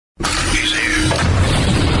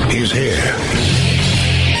is here.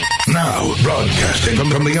 Now, broadcasting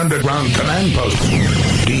from the underground command post,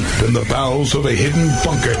 deep in the bowels of a hidden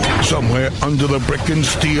bunker, somewhere under the brick and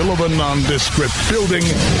steel of a nondescript building,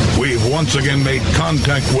 we've once again made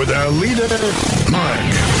contact with our leader, Mark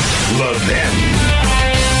Levin.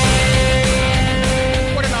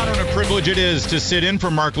 What an honor and a privilege it is to sit in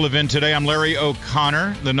for Mark Levin today. I'm Larry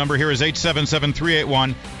O'Connor. The number here is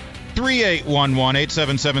 877-381-3811,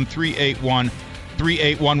 877-381-3811.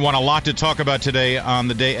 A lot to talk about today on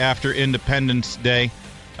the day after Independence Day.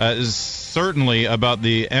 Is certainly about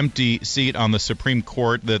the empty seat on the Supreme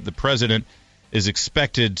Court that the president is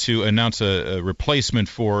expected to announce a replacement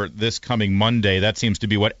for this coming Monday. That seems to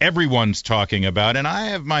be what everyone's talking about. And I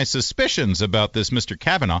have my suspicions about this Mr.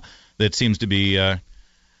 Kavanaugh that seems to be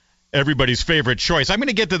everybody's favorite choice. I'm going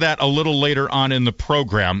to get to that a little later on in the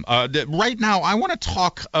program. Right now, I want to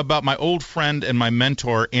talk about my old friend and my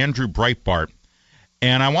mentor, Andrew Breitbart.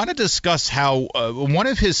 And I want to discuss how one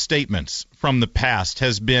of his statements from the past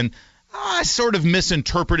has been sort of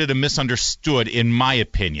misinterpreted and misunderstood, in my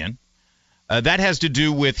opinion. That has to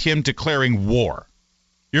do with him declaring war.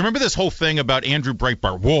 You remember this whole thing about Andrew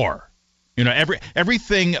Breitbart, war? You know,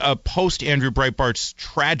 everything post Andrew Breitbart's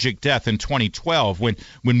tragic death in 2012, when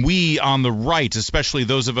we on the right, especially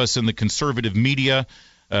those of us in the conservative media,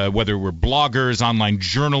 whether we're bloggers, online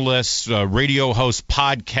journalists, radio hosts,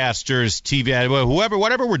 podcasters, TV,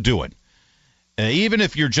 whatever we're doing. Even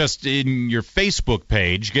if you're just in your Facebook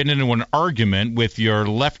page getting into an argument with your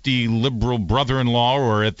lefty liberal brother-in-law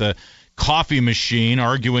or at the coffee machine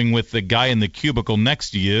arguing with the guy in the cubicle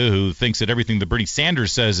next to you who thinks that everything that Bernie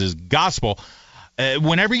Sanders says is gospel,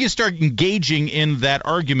 whenever you start engaging in that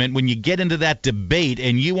argument, when you get into that debate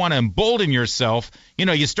and you want to embolden yourself, you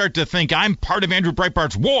know, you start to think, I'm part of Andrew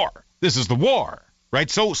Breitbart's war. This is the war, right?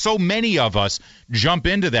 So many of us jump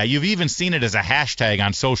into that. You've even seen it as a hashtag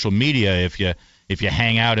on social media if you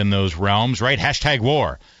hang out in those realms, right? Hashtag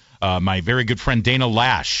war. My very good friend Dana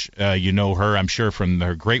Lash, you know her, I'm sure, from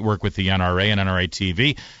her great work with the NRA and NRA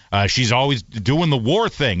TV. She's always doing the war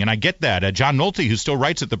thing, and I get that. John Nolte, who still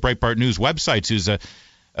writes at the Breitbart News websites, who's a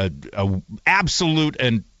absolute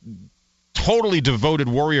and totally devoted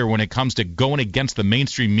warrior when it comes to going against the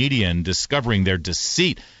mainstream media and discovering their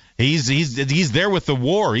deceit. He's there with the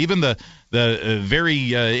war. Even the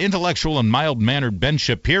very intellectual and mild-mannered Ben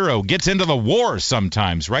Shapiro gets into the war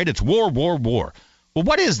sometimes, right? It's war, war, war. Well,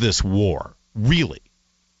 what is this war, really?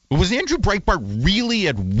 Was Andrew Breitbart really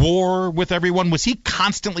at war with everyone? Was he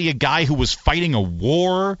constantly a guy who was fighting a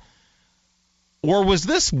war? Or was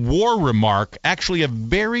this war remark actually a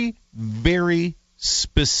very, very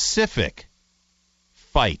specific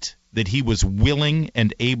fight that he was willing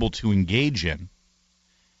and able to engage in?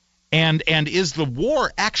 And is the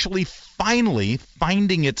war actually finally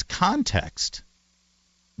finding its context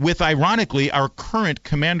with, ironically, our current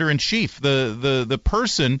commander-in-chief, the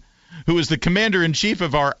person who is the commander-in-chief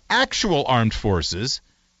of our actual armed forces?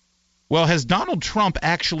 Well, has Donald Trump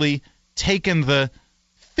actually taken the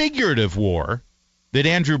figurative war that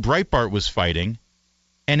Andrew Breitbart was fighting,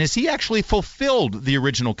 and has he actually fulfilled the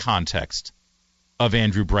original context of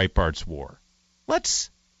Andrew Breitbart's war? Let's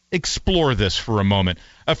explore this for a moment.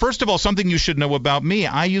 First of all, something you should know about me.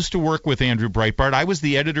 I used to work with Andrew Breitbart. I was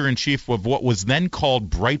the editor-in-chief of what was then called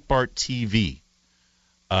Breitbart TV.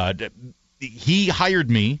 He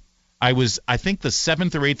hired me. I was, I think, the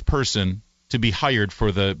 7th or 8th person to be hired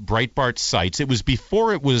for the Breitbart sites. It was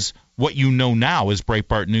before it was what you know now as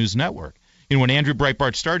Breitbart News Network. And when Andrew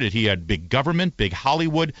Breitbart started, he had big government, big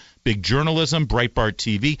Hollywood, big journalism, Breitbart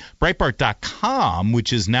TV, Breitbart.com,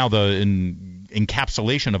 which is now the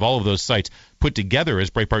encapsulation of all of those sites put together as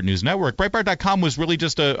Breitbart News Network. Breitbart.com was really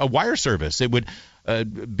just a wire service. It would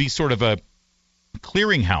be sort of a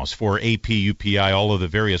clearinghouse for AP, UPI, all of the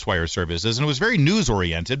various wire services, and it was very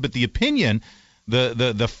news-oriented. But the opinion,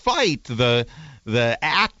 the fight, the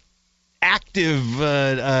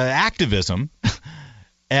activism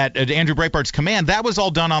at Andrew Breitbart's command, that was all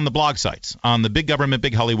done on the blog sites, on the big government,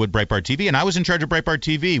 big Hollywood Breitbart TV, and I was in charge of Breitbart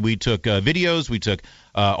TV. We took videos, we took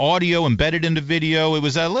audio embedded into video. It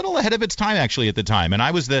was a little ahead of its time, actually, at the time, and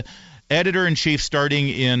I was the editor-in-chief starting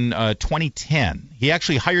in 2010. He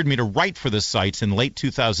actually hired me to write for the sites in late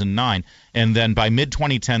 2009, and then by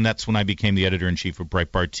mid-2010, that's when I became the editor-in-chief of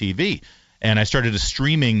Breitbart TV. And I started a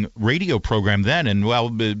streaming radio program then, and, well,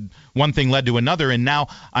 one thing led to another, and now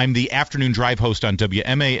I'm the afternoon drive host on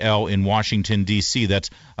WMAL in Washington, D.C. That's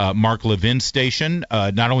Mark Levin's station,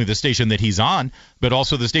 not only the station that he's on, but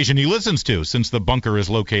also the station he listens to, since the bunker is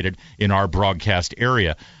located in our broadcast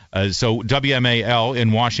area. So WMAL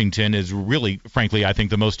in Washington is really, frankly, I think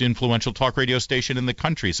the most influential talk radio station in the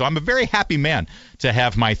country. So I'm a very happy man to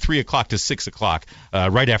have my 3 o'clock to 6 o'clock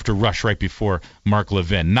right after Rush, right before Mark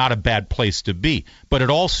Levin. Not a bad place to be. But it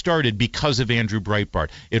all started because of Andrew Breitbart.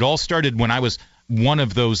 It all started when I was one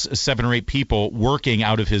of those 7 or 8 people working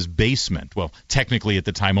out of his basement. Well, technically at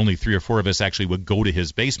the time, only 3 or 4 of us actually would go to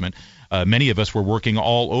his basement. Many of us were working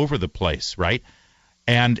all over the place, right?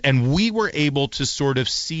 And we were able to sort of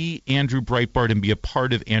see Andrew Breitbart and be a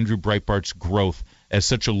part of Andrew Breitbart's growth as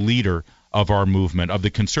such a leader of our movement, of the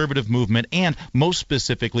conservative movement, and most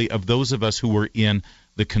specifically of those of us who were in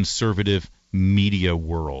the conservative media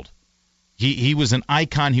world. He was an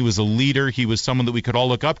icon. He was a leader. He was someone that we could all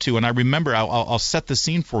look up to. And I remember, I'll set the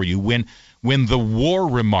scene for you, when the war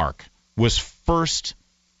remark was first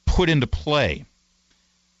put into play.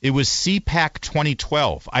 It was CPAC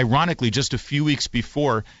 2012, ironically just a few weeks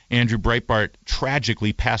before Andrew Breitbart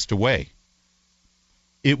tragically passed away.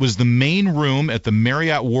 It was the main room at the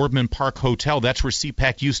Marriott Wardman Park Hotel. That's where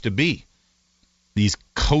CPAC used to be. These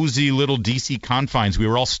cozy little D.C. confines. We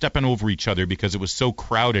were all stepping over each other because it was so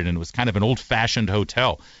crowded, and it was kind of an old-fashioned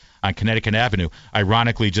hotel on Connecticut Avenue,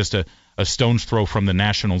 ironically just a stone's throw from the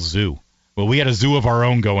National Zoo. Well, we had a zoo of our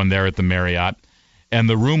own going there at the Marriott. And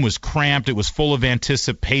the room was cramped. It was full of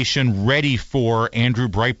anticipation, ready for Andrew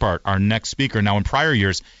Breitbart, our next speaker. Now, in prior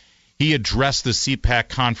years, he addressed the CPAC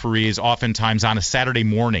conferees oftentimes on a Saturday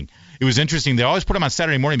morning. It was interesting. They always put him on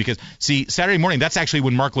Saturday morning because, see, Saturday morning, that's actually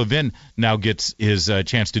when Mark Levin now gets his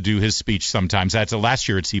chance to do his speech sometimes. That's last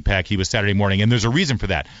year at CPAC, he was Saturday morning. And there's a reason for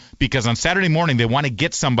that. Because on Saturday morning, they want to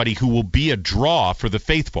get somebody who will be a draw for the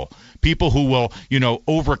faithful. People who will,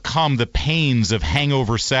 overcome the pains of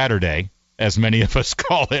Hangover Saturday, as many of us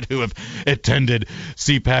call it, who have attended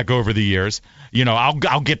CPAC over the years.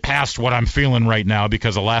 I'll get past what I'm feeling right now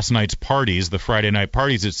because of last night's parties, the Friday night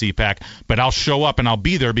parties at CPAC, but I'll show up and I'll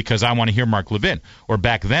be there because I want to hear Mark Levin. Or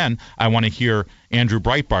back then, I want to hear Andrew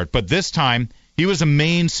Breitbart. But this time, he was a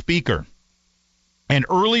main speaker. And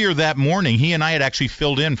earlier that morning, he and I had actually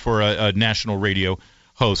filled in for a national radio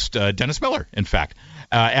host, Dennis Miller, in fact,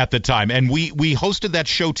 at the time. And we hosted that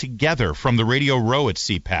show together from the Radio Row at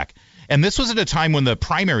CPAC. And this was at a time when the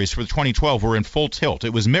primaries for 2012 were in full tilt.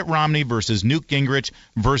 It was Mitt Romney versus Newt Gingrich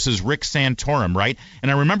versus Rick Santorum, right?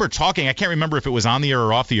 And I remember talking, I can't remember if it was on the air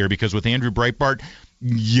or off the air, because with Andrew Breitbart,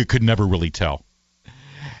 you could never really tell.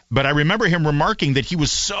 But I remember him remarking that he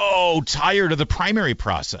was so tired of the primary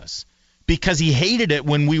process because he hated it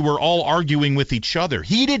when we were all arguing with each other.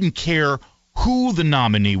 He didn't care who the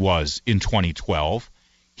nominee was in 2012.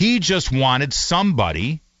 He just wanted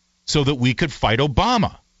somebody so that we could fight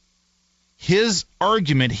Obama. His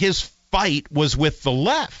argument, his fight was with the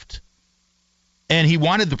left. And he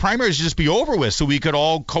wanted the primaries to just be over with so we could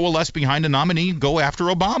all coalesce behind a nominee, go after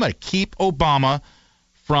Obama, keep Obama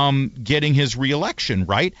from getting his reelection,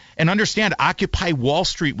 right? And understand, Occupy Wall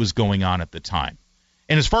Street was going on at the time.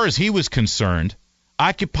 And as far as he was concerned,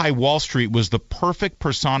 Occupy Wall Street was the perfect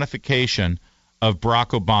personification of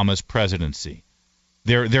Barack Obama's presidency.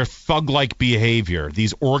 Their thug-like behavior,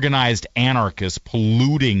 these organized anarchists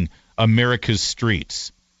polluting America's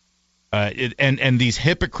streets, and these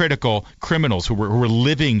hypocritical criminals who were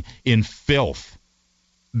living in filth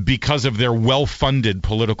because of their well-funded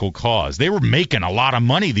political cause. They were making a lot of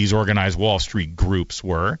money, these organized Wall Street groups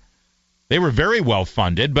were. They were very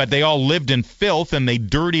well-funded, but they all lived in filth, and they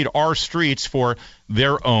dirtied our streets for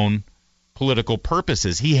their own political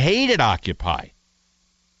purposes. He hated Occupy.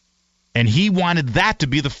 And he wanted that to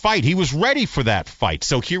be the fight. He was ready for that fight.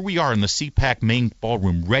 So here we are in the CPAC main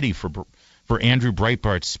ballroom, ready for Andrew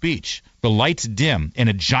Breitbart's speech. The lights dim, and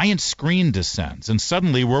a giant screen descends. And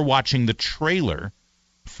suddenly we're watching the trailer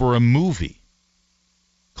for a movie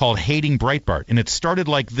called Hating Breitbart. And it started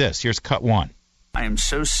like this. Here's cut one. I am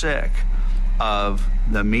so sick of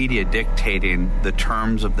the media dictating the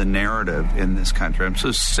terms of the narrative in this country. I'm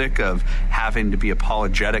so sick of having to be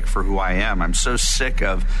apologetic for who I am. I'm so sick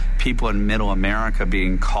of people in middle America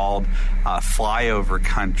being called flyover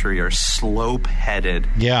country or slope-headed.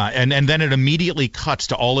 Yeah, and then it immediately cuts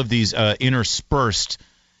to all of these interspersed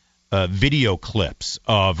video clips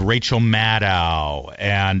of Rachel Maddow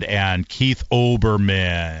and Keith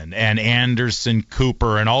Olbermann and Anderson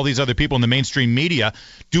Cooper and all these other people in the mainstream media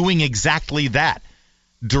doing exactly that,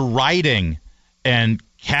 deriding and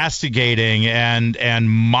castigating and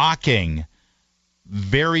mocking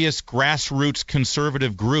various grassroots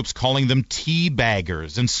conservative groups, calling them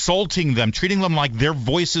teabaggers, insulting them, treating them like their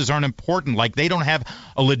voices aren't important, like they don't have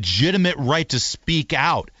a legitimate right to speak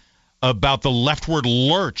out about the leftward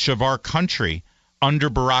lurch of our country under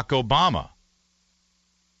Barack Obama.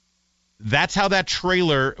 That's how that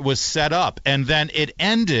trailer was set up. And then it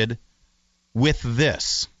ended with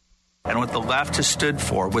this. And what the left has stood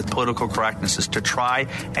for with political correctness is to try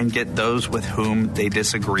and get those with whom they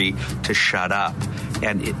disagree to shut up.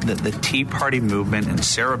 And the Tea Party movement and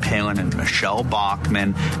Sarah Palin and Michelle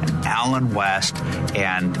Bachmann and Alan West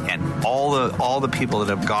and all the people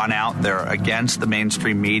that have gone out there against the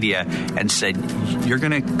mainstream media and said, you're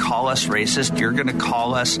going to call us racist, you're going to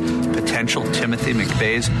call us potential Timothy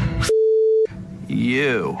McVeighs.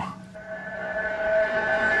 You.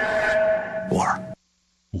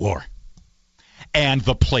 War. And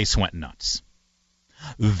the place went nuts.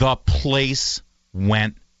 The place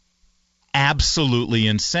went absolutely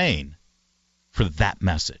insane for that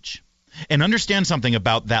message. And understand something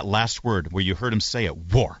about that last word where you heard him say it,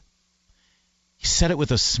 war. He said it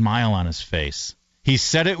with a smile on his face. He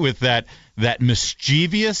said it with that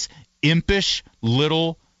mischievous, impish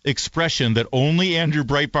little expression that only Andrew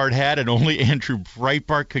Breitbart had and only Andrew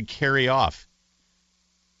Breitbart could carry off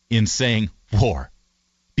in saying war.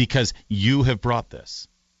 Because you have brought this.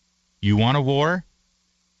 You want a war?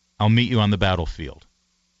 I'll meet you on the battlefield.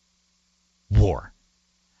 War.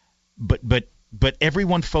 But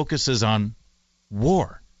everyone focuses on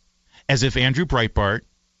war, as if Andrew Breitbart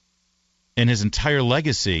and his entire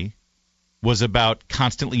legacy was about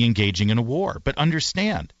constantly engaging in a war. But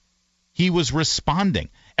understand, he was responding.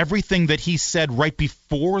 Everything that he said right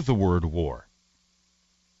before the word war.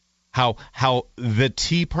 How the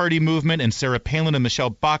Tea Party movement and Sarah Palin and Michelle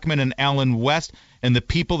Bachmann and Alan West and the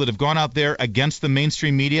people that have gone out there against the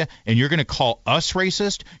mainstream media, and you're going to call us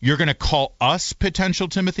racist? You're going to call us potential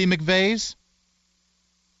Timothy McVeighs?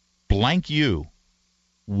 Blank you.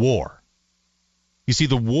 War. You see,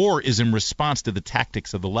 the war is in response to the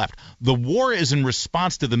tactics of the left. The war is in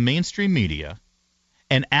response to the mainstream media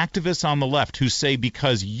and activists on the left who say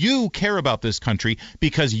because you care about this country,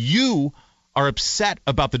 because you are upset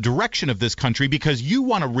about the direction of this country, because you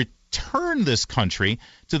want to return this country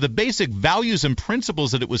to the basic values and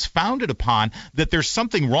principles that it was founded upon, that there's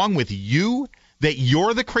something wrong with you, that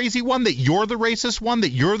you're the crazy one, that you're the racist one, that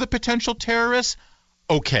you're the potential terrorist.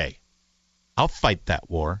 Okay, I'll fight that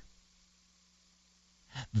war.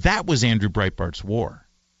 That was Andrew Breitbart's war.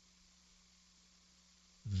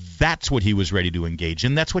 That's what he was ready to engage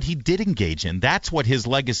in. That's what he did engage in. That's what his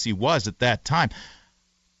legacy was at that time.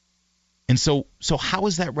 And so how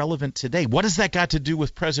is that relevant today? What has that got to do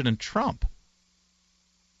with President Trump?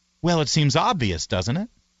 Well, it seems obvious, doesn't it?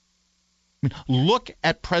 I mean, look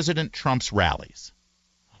at President Trump's rallies.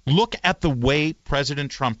 Look at the way President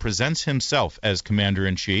Trump presents himself as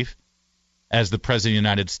commander-in-chief, as the President of the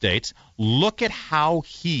United States. Look at how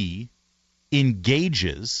he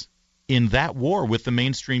engages in that war with the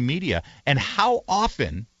mainstream media, and how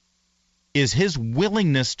often is his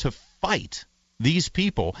willingness to fight these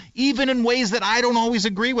people, even in ways that I don't always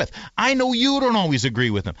agree with. I know you don't always agree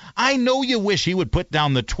with him. I know you wish he would put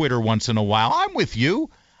down the Twitter once in a while. I'm with you.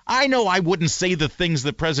 I know I wouldn't say the things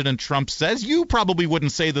that President Trump says. You probably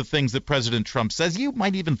wouldn't say the things that President Trump says. You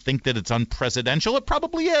might even think that it's unpresidential. It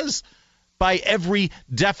probably is. By every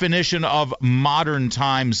definition of modern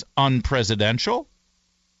times, unpresidential.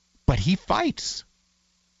 But he fights.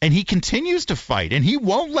 And he continues to fight. And he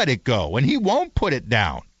won't let it go. And he won't put it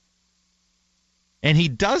down. And he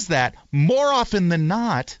does that more often than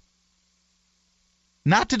not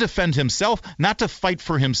to defend himself, not to fight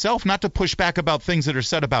for himself, not to push back about things that are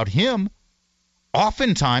said about him.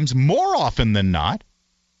 Oftentimes, more often than not,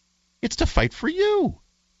 it's to fight for you.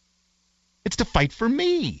 It's to fight for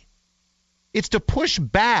me. It's to push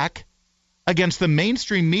back against the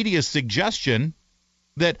mainstream media's suggestion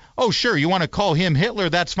that, oh, sure, you want to call him Hitler,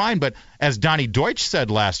 that's fine. But as Donnie Deutsch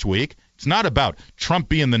said last week, it's not about Trump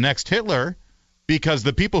being the next Hitler. Because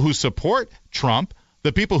the people who support Trump,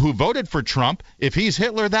 the people who voted for Trump, if he's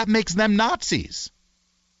Hitler, that makes them Nazis.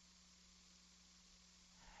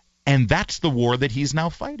 And that's the war that he's now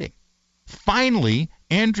fighting. Finally,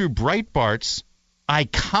 Andrew Breitbart's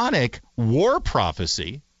iconic war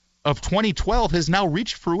prophecy of 2012 has now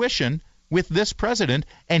reached fruition with this president,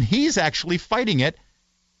 and he's actually fighting it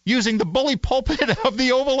using the bully pulpit of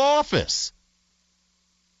the Oval Office.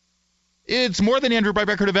 It's more than Andrew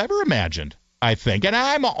Breitbart could have ever imagined, I think. And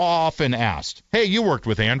I'm often asked, hey, you worked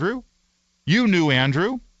with Andrew? You knew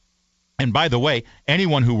Andrew? And by the way,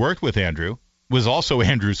 anyone who worked with Andrew was also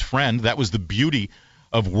Andrew's friend. That was the beauty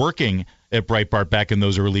of working at Breitbart back in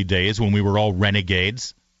those early days when we were all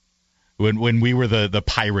renegades, when we were the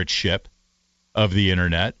pirate ship of the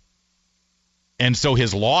internet. And so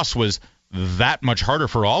his loss was that much harder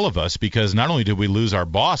for all of us because not only did we lose our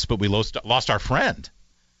boss, but we lost our friend.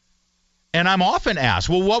 And I'm often asked,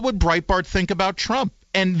 well, what would Breitbart think about Trump?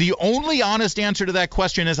 And the only honest answer to that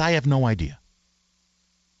question is I have no idea.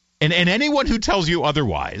 And anyone who tells you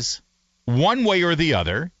otherwise, one way or the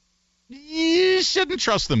other, you shouldn't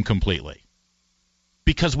trust them completely,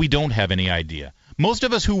 because we don't have any idea. Most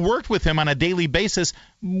of us who worked with him on a daily basis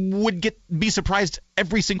would be surprised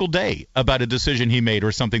every single day about a decision he made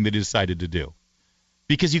or something that he decided to do,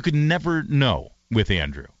 because you could never know with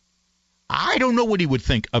Andrew. I don't know what he would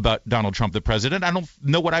think about Donald Trump, the president. I don't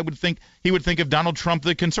know what he would think of Donald Trump,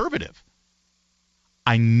 the conservative.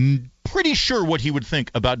 I'm pretty sure what he would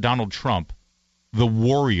think about Donald Trump, the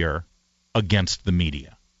warrior against the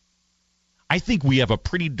media. I think we have a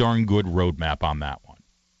pretty darn good roadmap on that one.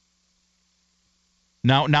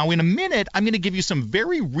 Now, in a minute, I'm going to give you some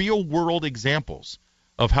very real-world examples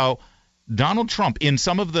of how Donald Trump, in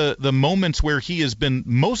some of the moments where he has been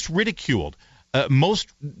most ridiculed, most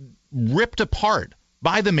ripped apart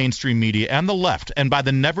by the mainstream media and the left and by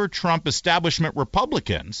the never-Trump establishment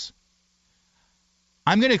Republicans,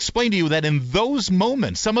 I'm going to explain to you that in those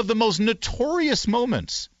moments, some of the most notorious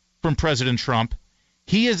moments from President Trump,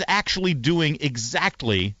 he is actually doing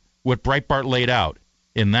exactly what Breitbart laid out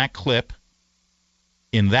in that clip,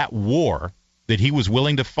 in that war that he was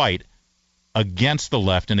willing to fight against the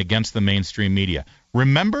left and against the mainstream media.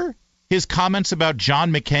 Remember his comments about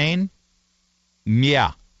John McCain?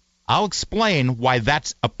 Yeah, I'll explain why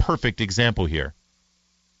that's a perfect example here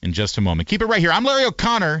in just a moment. Keep it right here. I'm Larry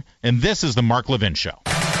O'Connor, and this is the Mark Levin Show.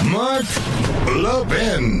 Mark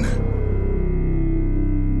Levin.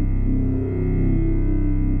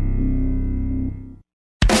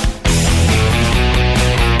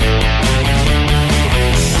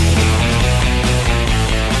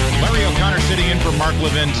 Mark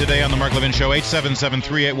Levin today on the Mark Levin Show,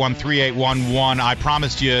 877-381-3811. I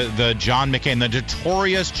promised you the John McCain, the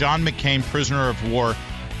notorious John McCain prisoner of war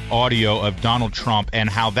audio of Donald Trump, and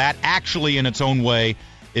how that actually in its own way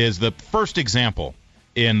is the first example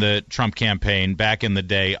in the Trump campaign back in the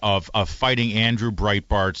day of fighting Andrew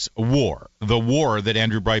Breitbart's war, the war that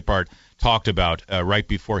Andrew Breitbart talked about right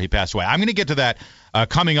before he passed away. I'm going to get to that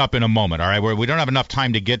coming up in a moment, all right, where we don't have enough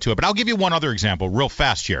time to get to it, but I'll give you one other example real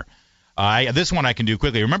fast here. This one I can do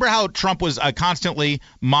quickly. Remember how Trump was constantly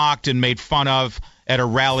mocked and made fun of at a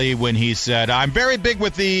rally when he said, I'm very big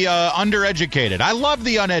with the undereducated. I love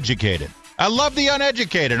the uneducated. I love the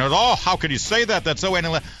uneducated. And, how could you say that? That's so anti.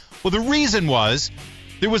 Well, the reason was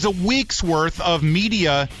there was a week's worth of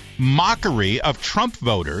media mockery of Trump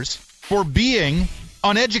voters for being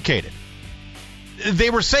uneducated.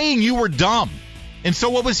 They were saying you were dumb. And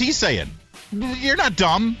so what was he saying? You're not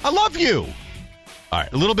dumb. I love you. All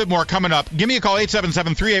right, a little bit more coming up. Give me a call,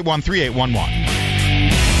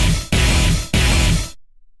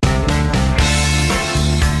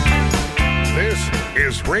 877-381-3811. This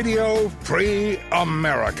is Radio Free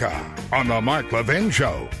America on the Mark Levin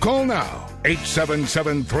Show. Call now,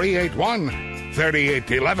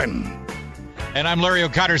 877-381-3811. And I'm Larry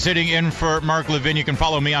O'Connor sitting in for Mark Levin. You can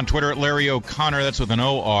follow me on Twitter at Larry O'Connor. That's with an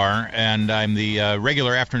O-R. And I'm the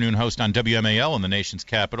regular afternoon host on WMAL in the nation's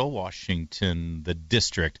capital, Washington, the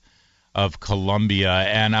District of Columbia.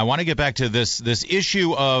 And I want to get back to this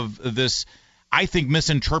issue of this, I think,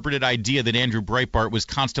 misinterpreted idea that Andrew Breitbart was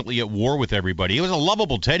constantly at war with everybody. He was a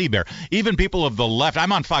lovable teddy bear. Even people of the left.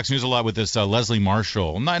 I'm on Fox News a lot with this Leslie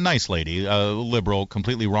Marshall, nice lady, liberal,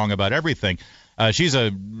 completely wrong about everything. She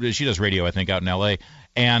does radio, I think, out in L.A.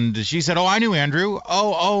 And she said, I knew Andrew.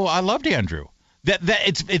 I loved Andrew.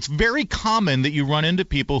 It's very common that you run into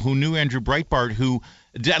people who knew Andrew Breitbart,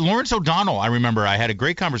 Lawrence O'Donnell. I remember I had a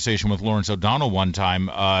great conversation with Lawrence O'Donnell one time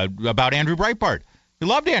about Andrew Breitbart. He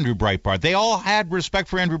loved Andrew Breitbart. They all had respect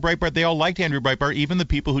for Andrew Breitbart. They all liked Andrew Breitbart, even the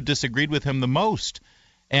people who disagreed with him the most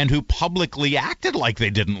and who publicly acted like they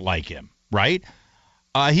didn't like him, right?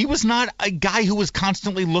 He was not a guy who was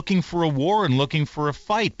constantly looking for a war and looking for a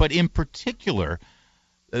fight. But in particular,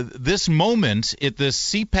 this moment at the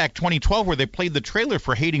CPAC 2012 where they played the trailer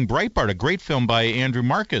for Hating Breitbart, a great film by Andrew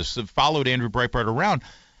Marcus that followed Andrew Breitbart around,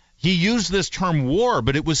 he used this term war,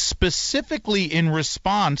 but it was specifically in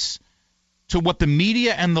response to what the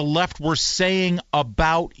media and the left were saying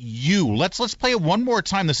about you. Let's play it one more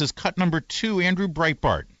time. This is cut number 2, Andrew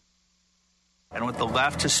Breitbart. And what the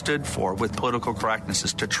left has stood for with political correctness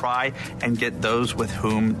is to try and get those with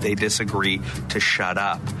whom they disagree to shut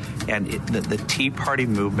up. And the Tea Party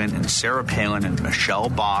movement and Sarah Palin and Michelle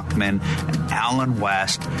Bachmann and Alan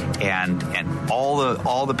West and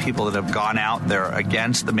all the people that have gone out there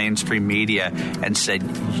against the mainstream media and said,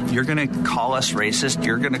 you're going to call us racist,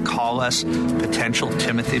 you're going to call us potential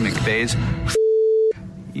Timothy McVeighs,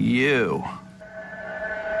 you.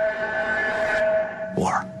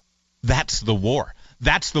 War. That's the war.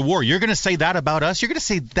 That's the war. You're going to say that about us? You're going to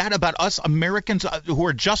say that about us Americans who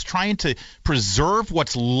are just trying to preserve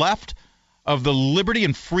what's left of the liberty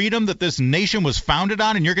and freedom that this nation was founded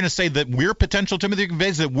on, and you're going to say that we're potential Timothy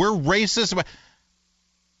McVeighs, that we're racist?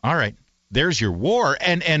 All right. There's your war.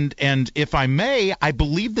 And if I may, I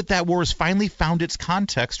believe that war has finally found its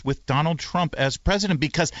context with Donald Trump as president,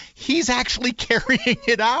 because he's actually carrying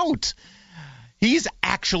it out. He's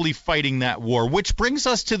actually fighting that war, which brings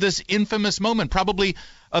us to this infamous moment, probably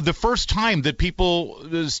the first time that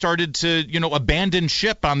people started to, abandon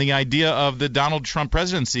ship on the idea of the Donald Trump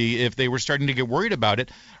presidency if they were starting to get worried about it.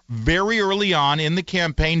 Very early on in the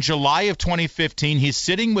campaign, July of 2015, he's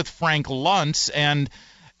sitting with Frank Luntz, and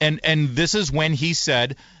this is when he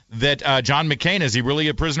said that John McCain, is he really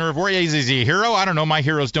a prisoner of war? Is he a hero? I don't know. My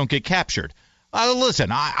heroes don't get captured. Listen,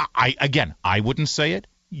 I wouldn't say it.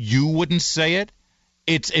 You wouldn't say it.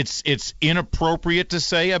 It's inappropriate to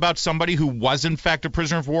say about somebody who was in fact a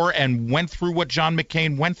prisoner of war and went through what John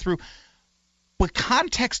McCain went through. But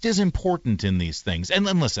context is important in these things. And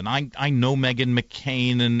then listen, I know Meghan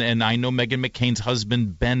McCain and I know Meghan McCain's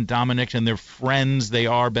husband Ben Dominic, and they're friends.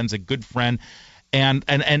 Ben's a good friend.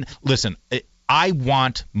 And listen, I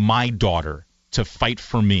want my daughter to fight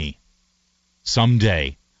for me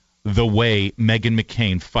someday the way Meghan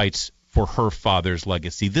McCain fights for her father's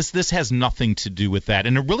legacy. This has nothing to do with that.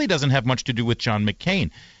 And it really doesn't have much to do with John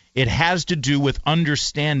McCain. It has to do with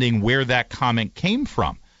understanding where that comment came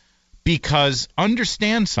from. Because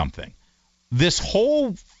understand something. This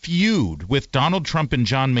whole feud with Donald Trump and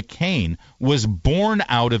John McCain was born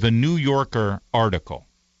out of a New Yorker article.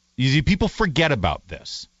 You see, people forget about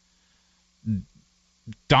this.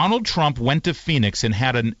 Donald Trump went to Phoenix and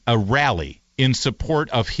had a rally in support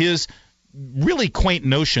of his really quaint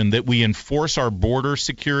notion that we enforce our border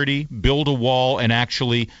security, build a wall, and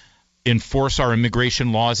actually enforce our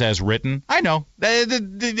immigration laws as written. I know.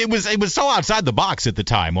 It was so outside the box at the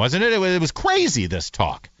time, wasn't it? It was crazy, this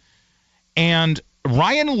talk. And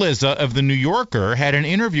Ryan Lizza of The New Yorker had an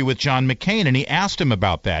interview with John McCain, and he asked him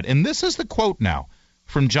about that. And this is the quote now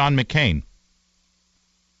from John McCain.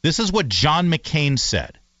 This is what John McCain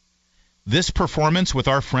said. "This performance with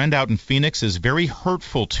our friend out in Phoenix is very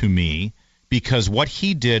hurtful to me because what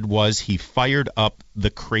he did was he fired up the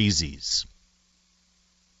crazies."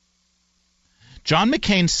 John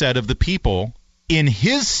McCain said of the people in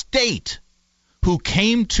his state who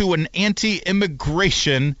came to an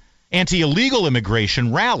anti-illegal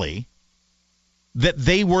immigration rally that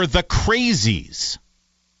they were the crazies.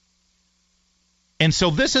 And so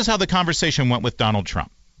this is how the conversation went with Donald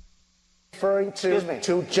Trump. Referring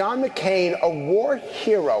to John McCain, a war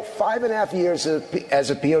hero, 5.5 years as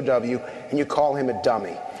a POW, and you call him a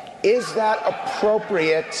dummy. Is that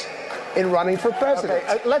appropriate in running for president?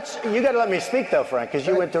 Okay, you got to let me speak, though, Frank, because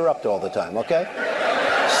you interrupt all the time, okay?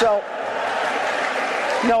 So,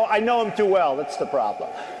 no, I know him too well. That's the problem.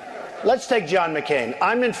 Let's take John McCain.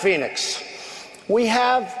 I'm in Phoenix. We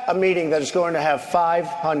have a meeting that is going to have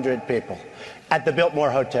 500 people at the Biltmore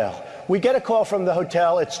Hotel. We get a call from the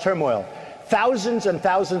hotel. It's turmoil. Thousands and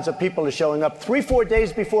thousands of people are showing up. 3-4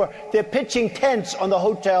 days before, they're pitching tents on the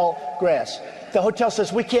hotel grass. The hotel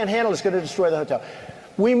says, we can't handle it. It's going to destroy the hotel.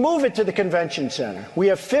 We move it to the convention center. We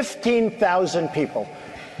have 15,000 people.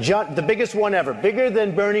 The biggest one ever. Bigger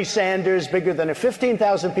than Bernie Sanders, bigger than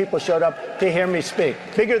 15,000 people showed up to hear me speak.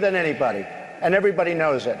 Bigger than anybody. And everybody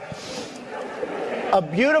knows it. A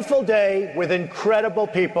beautiful day with incredible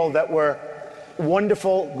people that were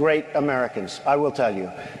wonderful, great Americans, I will tell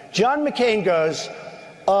you. John McCain goes,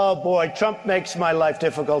 oh boy, Trump makes my life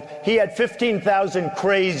difficult. He had 15,000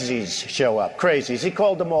 crazies show up. Crazies. He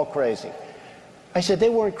called them all crazy. I said, they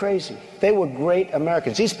weren't crazy. They were great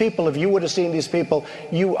Americans. These people, if you would have seen these people,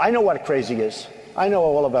 I know what a crazy is. I know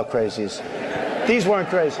all about crazies. These weren't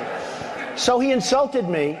crazy. So he insulted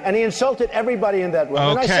me, and he insulted everybody in that room.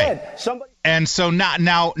 Okay. And I said, somebody... And so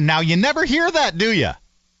now you never hear that, do you?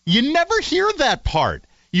 You never hear that part.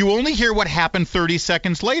 You only hear what happened 30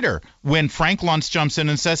 seconds later when Frank Luntz jumps in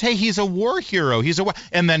and says, hey, he's a war hero.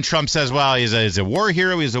 And then Trump says, well, he's a war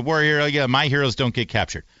hero. He's a war hero. Yeah, my heroes don't get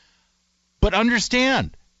captured. But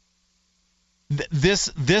understand,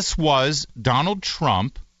 this was Donald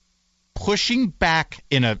Trump pushing back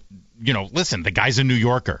in a, listen, the guy's a New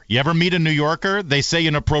Yorker. You ever meet a New Yorker? They say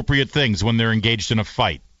inappropriate things when they're engaged in a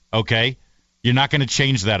fight, okay? You're not going to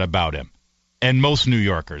change that about him. And most New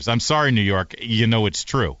Yorkers. I'm sorry, New York, it's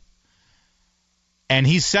true. And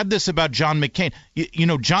he said this about John McCain.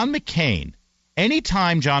 John McCain,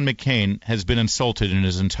 anytime John McCain has been insulted in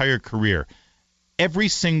his entire career, every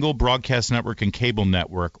single broadcast network and cable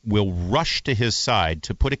network will rush to his side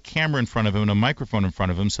to put a camera in front of him and a microphone in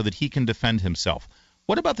front of him so that he can defend himself.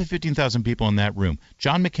 What about the 15,000 people in that room,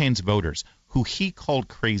 John McCain's voters, who he called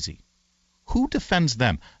crazy? Who defends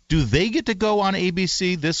them? Do they get to go on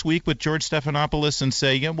ABC this week with George Stephanopoulos and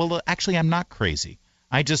say, yeah, well, actually, I'm not crazy.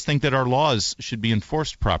 I just think that our laws should be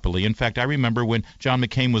enforced properly. In fact, I remember when John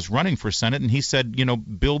McCain was running for Senate and he said,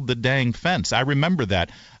 build the dang fence. I remember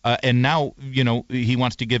that. And now, he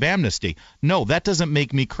wants to give amnesty. No, that doesn't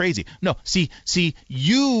make me crazy. No, see,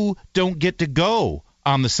 you don't get to go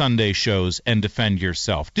on the Sunday shows and defend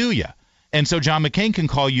yourself, do you? And so John McCain can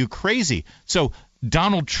call you crazy. So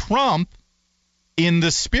Donald Trump, in the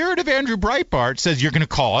spirit of Andrew Breitbart, says you're going to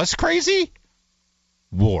call us crazy?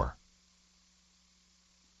 War.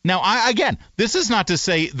 Now, again, this is not to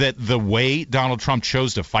say that the way Donald Trump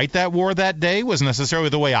chose to fight that war that day was necessarily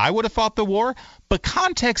the way I would have fought the war, but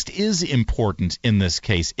context is important in this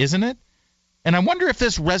case, isn't it? And I wonder if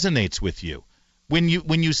this resonates with you. When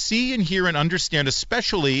you see and hear and understand,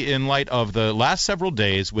 especially in light of the last several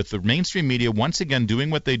days with the mainstream media once again doing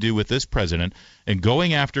what they do with this president and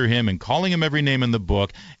going after him and calling him every name in the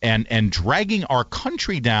book and dragging our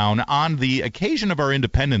country down on the occasion of our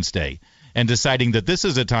Independence Day, and deciding that this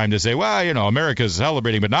is a time to say, well, America's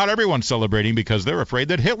celebrating, but not everyone's celebrating because they're afraid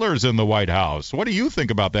that Hitler's in the White House. What do you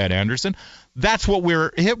think about that, Anderson? That's what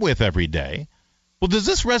we're hit with every day. Well, does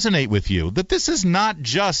this resonate with you, that this is not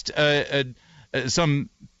just some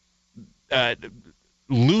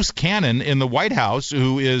loose cannon in the White House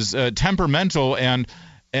who is temperamental and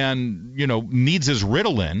needs his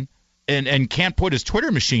Ritalin and can't put his Twitter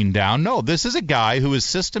machine down? No, this is a guy who is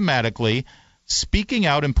systematically speaking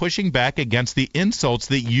out and pushing back against the insults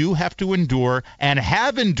that you have to endure and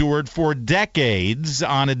have endured for decades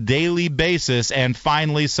on a daily basis, and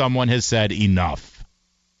finally someone has said enough.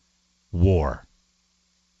 War.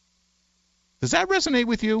 Does that resonate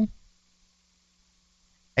with you?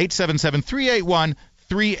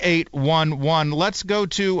 877-381-3811. Let's go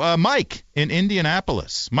to Mike in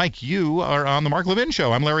Indianapolis. Mike, you are on the Mark Levin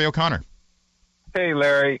Show. I'm Larry O'Connor. Hey,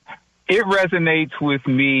 Larry. It resonates with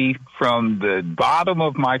me from the bottom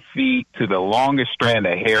of my feet to the longest strand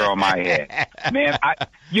of hair on my head. Man,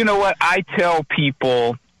 you know what? I tell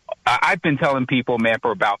people, I've been telling people, man,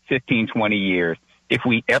 for about 15, 20 years, if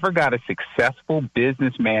we ever got a successful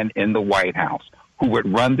businessman in the White House who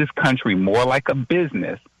would run this country more like a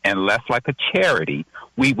business and less like a charity,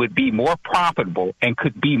 we would be more profitable and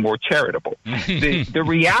could be more charitable. The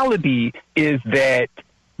reality is that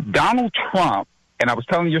Donald Trump, and I was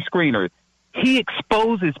telling your screener, he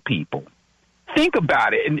exposes people. Think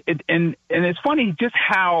about it. And it's funny just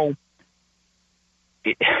how,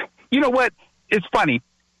 you know what? It's funny.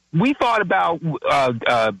 We thought about,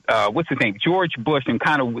 what's his name, George Bush, and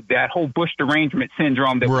kind of that whole Bush derangement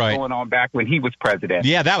syndrome that was going on back when he was president.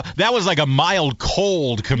 Yeah, that was like a mild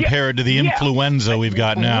cold compared to the influenza we've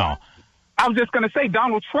got now. I was just going to say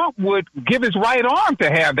Donald Trump would give his right arm to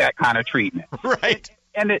have that kind of treatment. Right.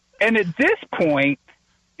 And at this point,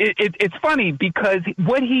 it's funny because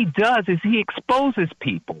what he does is he exposes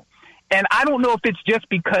people. And I don't know if it's just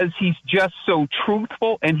because he's just so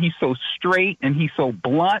truthful and he's so straight and he's so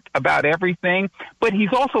blunt about everything, but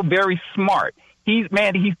he's also very smart. He's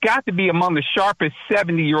got to be among the sharpest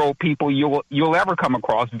 70-year-old people you'll ever come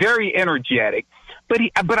across. Very energetic, but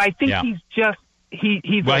I think he's just.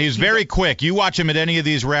 He's very quick. You watch him at any of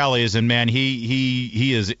these rallies, and man,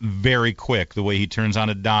 he is very quick. The way he turns on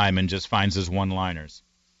a dime and just finds his one-liners.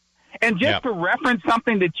 And just to reference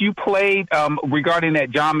something that you played regarding that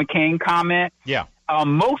John McCain comment,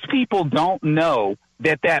 most people don't know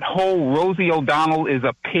that whole Rosie O'Donnell is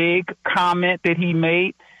a pig comment that he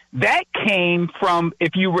made. That came from, I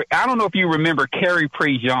don't know if you remember Carrie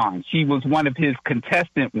Prejean. She was one of his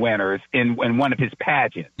contestant winners in one of his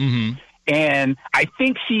pageants. Mm-hmm. And I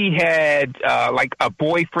think she had like a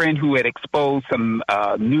boyfriend who had exposed some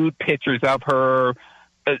nude pictures of her,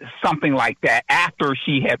 something like that, after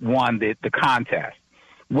she had won the contest.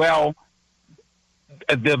 Well,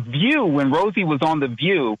 The View, when Rosie was on The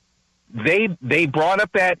View, they brought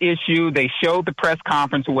up that issue. They showed the press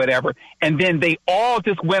conference or whatever, and then they all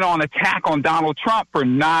just went on attack on Donald Trump for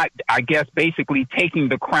not, I guess, basically taking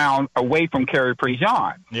the crown away from Carrie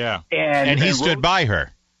Prejean. Yeah, and he stood by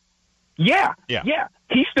her. Yeah.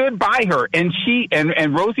 He stood by her, and she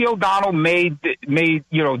and Rosie O'Donnell made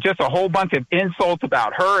just a whole bunch of insults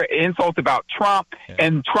about her, insults about Trump,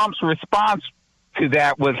 and Trump's response to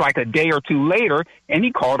that was like a day or two later, and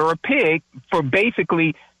he called her a pig for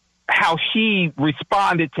basically how she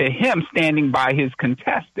responded to him standing by his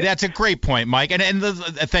contestant. That's a great point, Mike, and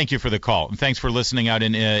thank you for the call, and thanks for listening out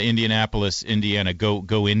in Indianapolis, Indiana.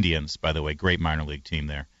 Go Indians, by the way, great minor league team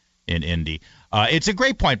there in Indy. It's a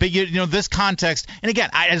great point, but this context, and again,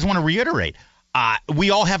 I just want to reiterate,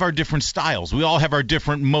 we all have our different styles. We all have our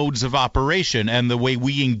different modes of operation and the way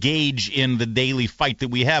we engage in the daily fight that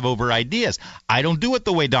we have over ideas. I don't do it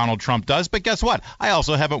the way Donald Trump does, but guess what? I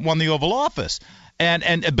also haven't won the Oval Office.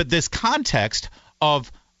 But this context of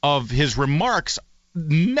his remarks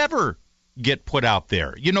never get put out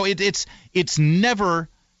there. You know, it's never,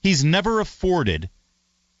 he's never afforded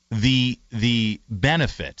the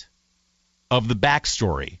benefit of the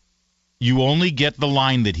backstory. You only get the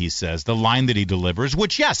line that he says, the line that he delivers,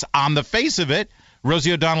 which, yes, on the face of it,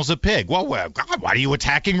 Rosie O'Donnell's a pig. Well, God, why are you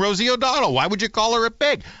attacking Rosie O'Donnell? Why would you call her a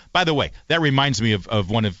pig? By the way, that reminds me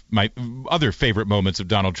of one of my other favorite moments of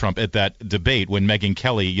Donald Trump at that debate when Megyn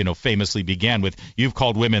Kelly, you know, famously began with, you've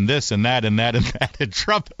called women this and that and that and that, and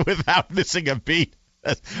Trump, without missing a beat.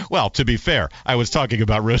 Well, to be fair, I was talking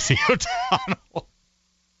about Rosie O'Donnell.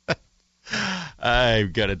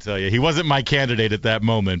 I've got to tell you, he wasn't my candidate at that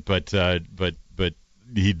moment, but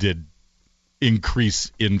he did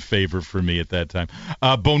increase in favor for me at that time.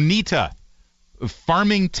 Bonita,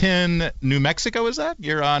 Farmington, New Mexico, is that?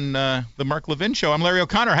 You're on the Mark Levin Show. I'm Larry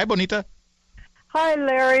O'Connor. Hi, Bonita. Hi,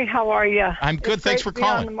 Larry. How are you? I'm good. Thanks for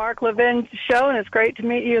calling. On the Mark Levin Show, and it's great to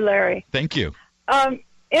meet you, Larry. Thank you.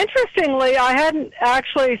 Interestingly, I hadn't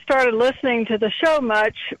actually started listening to the show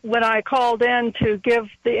much when I called in to give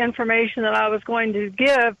the information that I was going to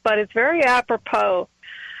give, but it's very apropos.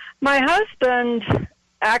 My husband,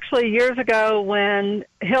 actually years ago when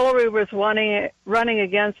Hillary was running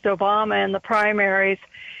against Obama in the primaries,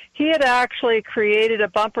 he had actually created a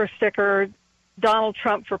bumper sticker, Donald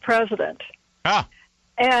Trump for president. Ah.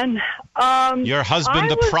 And your husband,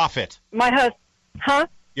 the prophet. My husband, huh?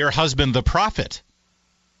 Your husband, the prophet.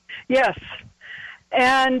 Yes.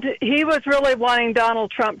 And he was really wanting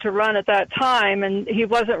Donald Trump to run at that time, and he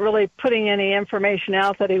wasn't really putting any information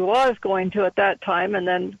out that he was going to at that time. And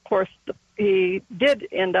then, of course, he did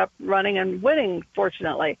end up running and winning,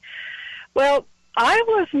 fortunately. Well, I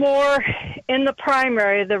was more in the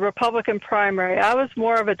primary, the Republican primary. I was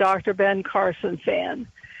more of a Dr. Ben Carson fan.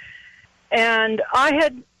 And I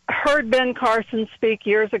had heard Ben Carson speak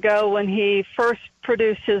years ago when he first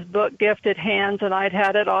produced his book, Gifted Hands, and I'd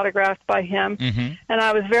had it autographed by him. Mm-hmm. And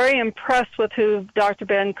I was very impressed with who Dr.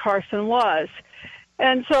 Ben Carson was.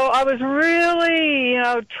 And so I was really,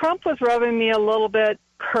 Trump was rubbing me a little bit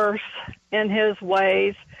curse in his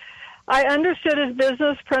ways. I understood his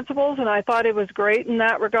business principles, and I thought he was great in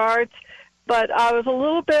that regard, but I was a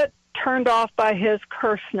little bit turned off by his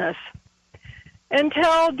curseness.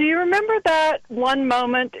 Do you remember that one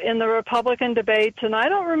moment in the Republican debates, and I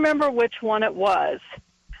don't remember which one it was,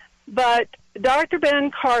 but Dr.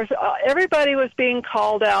 Ben Carson, everybody was being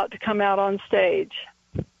called out to come out on stage,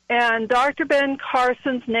 and Dr. Ben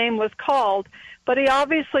Carson's name was called, but he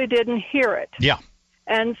obviously didn't hear it. Yeah.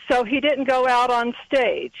 And so he didn't go out on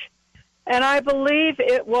stage. And I believe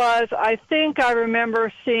I think I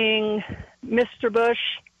remember seeing Mr. Bush.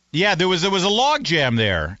 Yeah, there was a log jam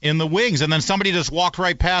there in the wings, and then somebody just walked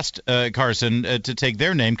right past Carson to take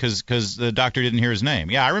their name because the doctor didn't hear his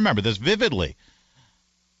name. Yeah, I remember this vividly.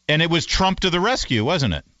 And it was Trump to the rescue,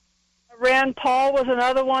 wasn't it? Rand Paul was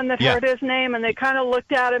another one that heard his name, and they kind of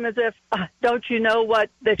looked at him as if, don't you know what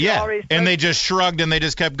that you already said? And they just shrugged and they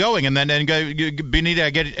just kept going. And then, Benita,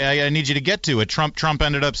 I need you to get to it. Trump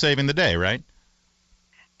ended up saving the day, right?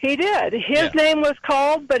 He did. His name was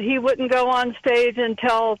called, but he wouldn't go on stage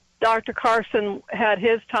until Dr. Carson had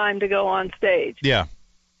his time to go on stage. Yeah.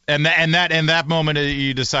 And that moment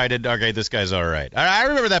you decided, okay, this guy's all right. I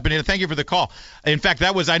remember that, Benita. Thank you for the call. In fact,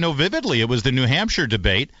 I know vividly, it was the New Hampshire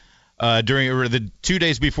debate. During the 2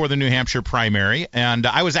 days before the New Hampshire primary, and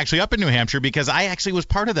I was actually up in New Hampshire because I actually was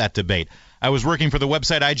part of that debate. I was working for the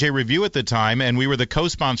website IJ Review at the time, and we were the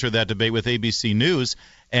co-sponsor of that debate with ABC News,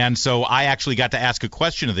 and so I actually got to ask a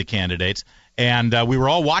question of the candidates, and we were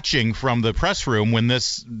all watching from the press room when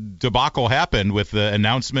this debacle happened with the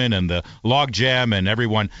announcement and the log jam and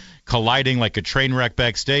everyone colliding like a train wreck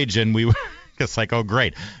backstage, and we were it's like, oh,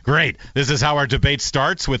 great, this is how our debate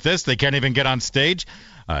starts with this. They can't even get on stage.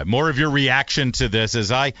 More of your reaction to this as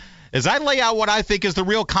I lay out what I think is the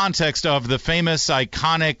real context of the famous,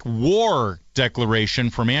 iconic war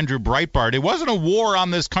declaration from Andrew Breitbart. It wasn't a war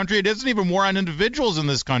on this country. It isn't even war on individuals in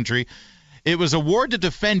this country. It was a war to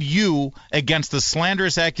defend you against the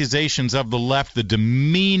slanderous accusations of the left, the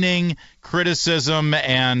demeaning criticism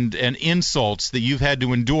and insults that you've had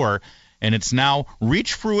to endure. And it's now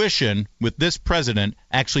reached fruition with this president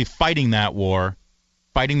actually fighting that war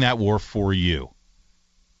for you.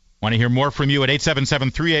 Want to hear more from you at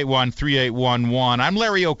 877-381-3811. I'm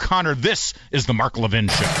Larry O'Connor. This is the Mark Levin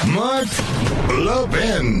Show. Mark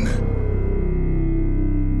Levin.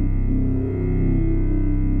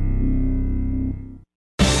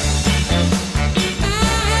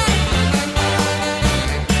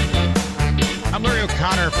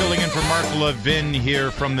 Levin here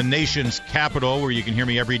from the nation's capital, where you can hear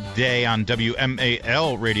me every day on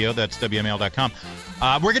WMAL radio. That's WMAL.com.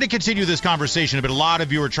 We're going to continue this conversation, but a lot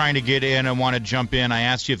of you are trying to get in and want to jump in. I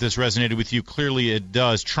asked you if this resonated with you. Clearly it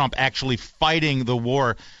does. Trump actually fighting the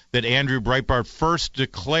war that Andrew Breitbart first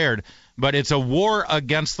declared, but it's a war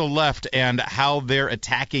against the left and how they're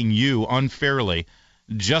attacking you unfairly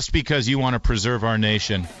just because you want to preserve our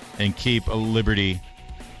nation and keep a liberty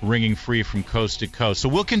ringing free from coast to coast. So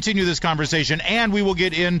we'll continue this conversation, and we will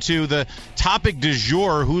get into the topic du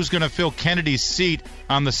jour, who's going to fill Kennedy's seat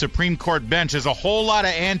on the Supreme Court bench. There's a whole lot of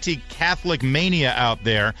anti-Catholic mania out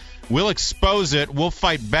there. We'll expose it, we'll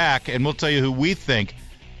fight back, and we'll tell you who we think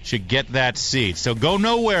should get that seat. So go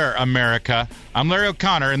nowhere, America. I'm Larry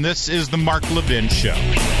O'Connor, and this is the Mark Levin Show.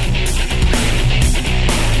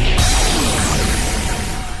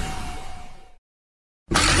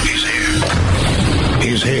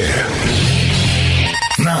 He's here.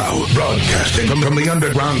 Now, broadcasting from the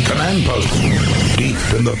underground command post, deep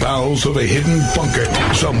in the bowels of a hidden bunker,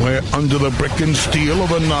 somewhere under the brick and steel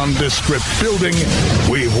of a nondescript building,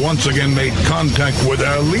 we've once again made contact with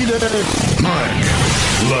our leader, Mark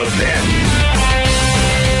Levin.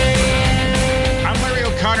 I'm Larry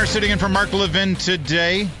O'Connor, sitting in for Mark Levin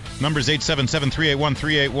today. Number's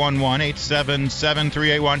 877-381-3811,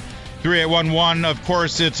 877-381-3811. Of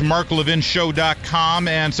course, it's marklevinshow.com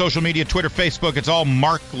and social media, Twitter, Facebook. It's all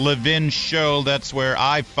Mark Levin Show. That's where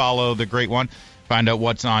I follow the great one, find out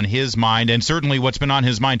what's on his mind. And certainly what's been on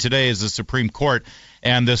his mind today is the Supreme Court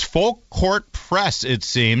and this full court press, it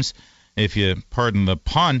seems, if you pardon the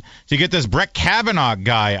pun, to get this Brett Kavanaugh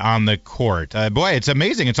guy on the court. Boy, it's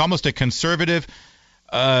amazing. It's almost a conservative,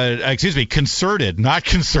 concerted, not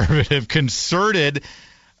conservative, concerted,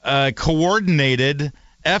 coordinated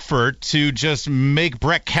effort to just make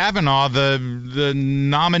Brett Kavanaugh the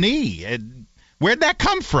nominee. Where'd that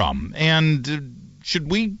come from? And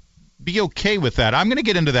should we be okay with that? I'm going to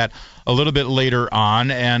get into that a little bit later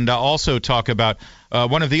on, and also talk about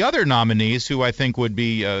one of the other nominees who I think would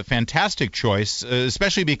be a fantastic choice,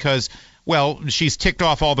 especially because, well, she's ticked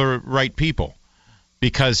off all the right people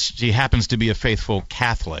because she happens to be a faithful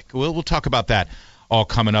Catholic. We'll talk about that all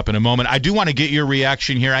coming up in a moment. I do want to get your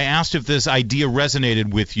reaction here. I asked if this idea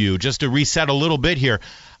resonated with you. Just to reset a little bit here,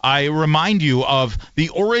 I remind you of the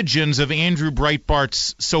origins of Andrew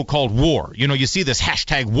Breitbart's so-called war. You know, you see this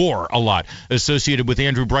hashtag war a lot associated with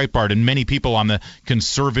Andrew Breitbart and many people on the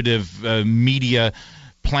conservative media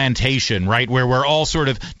plantation, right, where we're all sort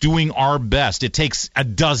of doing our best. It takes a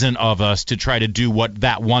dozen of us to try to do what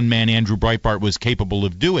that one man, Andrew Breitbart, was capable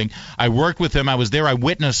of doing. I worked with him. I was there. I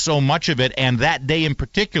witnessed so much of it. And that day in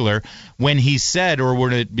particular, when he said, or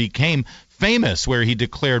when it became famous, where he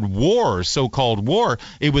declared war, so-called war,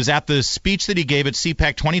 it was at the speech that he gave at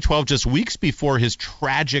CPAC 2012, just weeks before his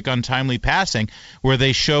tragic, untimely passing, where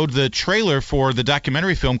they showed the trailer for the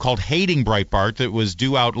documentary film called Hating Breitbart that was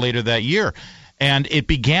due out later that year. And it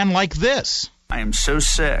began like this. I am so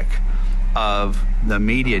sick of the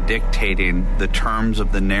media dictating the terms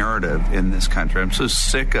of the narrative in this country. I'm so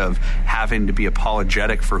sick of having to be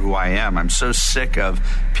apologetic for who I am. I'm so sick of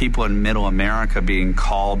people in middle America being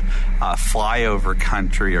called flyover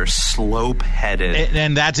country or slope-headed.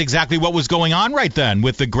 And that's exactly what was going on right then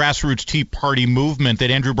with the grassroots Tea Party movement that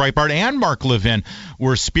Andrew Breitbart and Mark Levin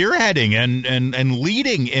were spearheading and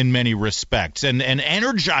leading in many respects and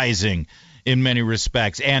energizing in many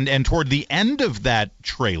respects. And toward the end of that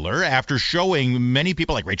trailer, after showing many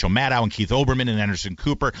people like Rachel Maddow and Keith Olbermann and Anderson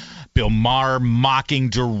Cooper, Bill Maher mocking,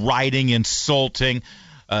 deriding, insulting,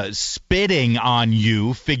 spitting on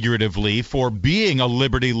you figuratively for being a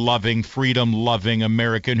liberty-loving, freedom-loving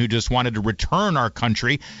American who just wanted to return our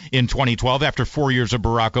country in 2012 after 4 years of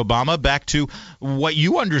Barack Obama back to what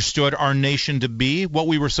you understood our nation to be, what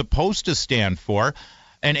we were supposed to stand for.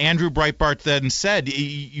 And Andrew Breitbart then said,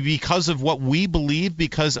 because of what we believe,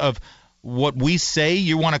 because of what we say,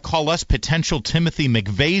 you want to call us potential Timothy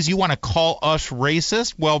McVeighs, you want to call us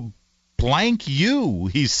racist? Well, blank you,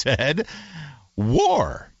 he said.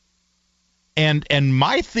 War. And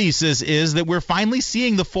my thesis is that we're finally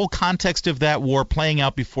seeing the full context of that war playing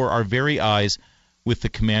out before our very eyes with the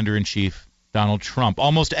commander-in-chief, Donald Trump.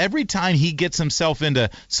 Almost every time he gets himself into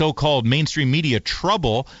so-called mainstream media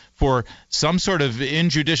trouble for some sort of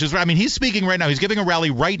injudicious – I mean, he's speaking right now. He's giving a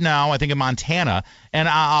rally right now, I think in Montana, and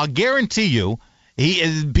I'll guarantee you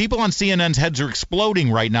people on CNN's heads are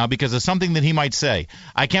exploding right now because of something that he might say.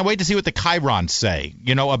 I can't wait to see what the chyrons say,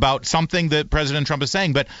 about something that President Trump is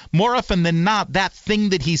saying. But more often than not, that thing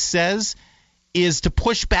that he says is to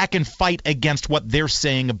push back and fight against what they're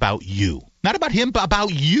saying about you. Not about him, but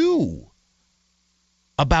about you.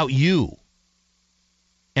 About you.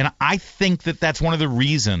 And I think that that's one of the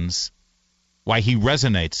reasons why he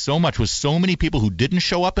resonates so much with so many people who didn't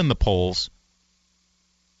show up in the polls,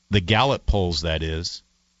 the Gallup polls, that is,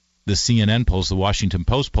 the CNN polls, the Washington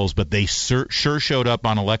Post polls, but they sure showed up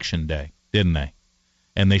on Election Day, didn't they?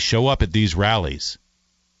 And they show up at these rallies.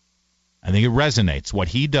 I think it resonates. What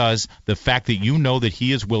he does, the fact that you know that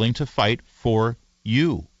he is willing to fight for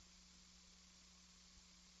you.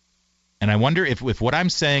 And I wonder if what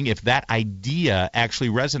I'm saying, if that idea actually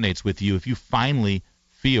resonates with you, if you finally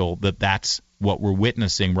feel that that's what we're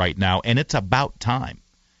witnessing right now, and it's about time.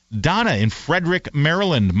 Donna in Frederick,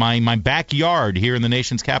 Maryland, my backyard here in the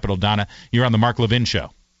nation's capital. Donna, you're on the Mark Levin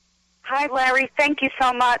Show. Hi, Larry. Thank you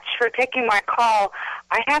so much for taking my call.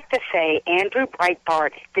 I have to say, Andrew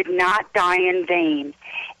Breitbart did not die in vain.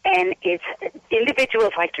 And it's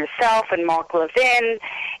individuals like yourself and Mark Levin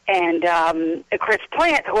and Chris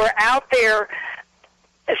Plant who are out there,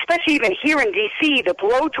 especially even here in D.C., the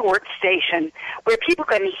blowtorch station, where people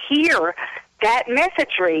can hear that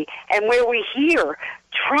messagery and where we hear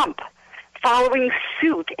Trump following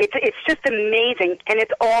suit. It's just amazing, and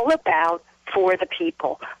it's all about for the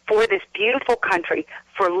people, for this beautiful country,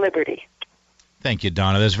 for liberty. Thank you,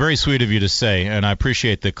 Donna. That's very sweet of you to say, and I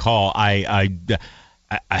appreciate the call. I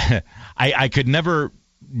could never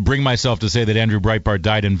bring myself to say that Andrew Breitbart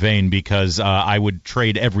died in vain, because I would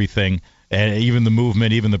trade everything, even the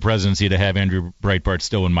movement, even the presidency, to have Andrew Breitbart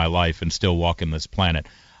still in my life and still walking this planet.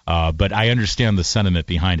 But I understand the sentiment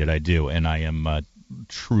behind it. I do, and I am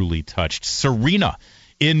truly touched. Serena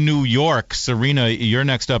in New York. Serena, you're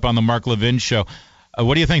next up on the Mark Levin Show.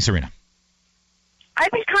 What do you think, Serena? I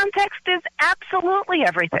think context is absolutely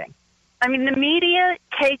everything. I mean, the media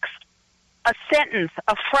takes a sentence,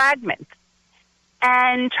 a fragment,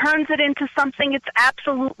 and turns it into something it's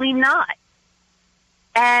absolutely not.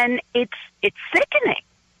 And it's sickening.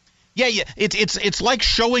 Yeah, it's like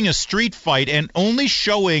showing a street fight and only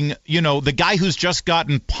showing, the guy who's just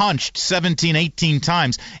gotten punched 17, 18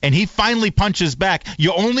 times, and he finally punches back.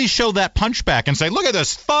 You only show that punch back and say, look at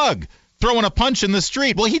this thug throwing a punch in the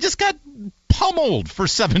street. Well, he just got pummeled for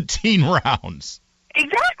 17 rounds.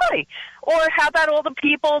 Exactly. Or how about all the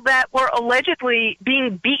people that were allegedly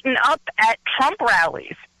being beaten up at Trump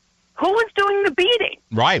rallies? Who was doing the beating?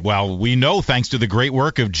 Right. Well, we know, thanks to the great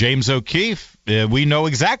work of James O'Keefe, we know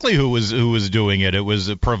exactly who was doing it. It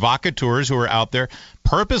was provocateurs who were out there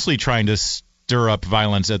purposely trying to stir up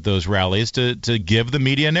violence at those rallies to give the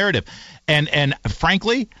media a narrative. And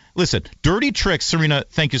frankly, listen, dirty tricks. Serena,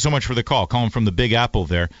 thank you so much for the call. Calling from the Big Apple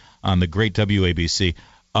there on the great WABC.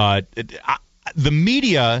 The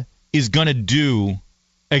media is going to do.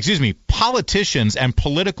 Politicians and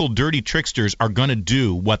political dirty tricksters are going to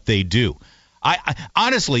do what they do. I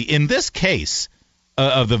honestly, in this case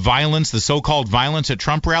of the violence, the so-called violence at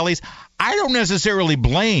Trump rallies, I don't necessarily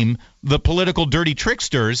blame the political dirty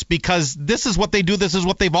tricksters, because this is what they do. This is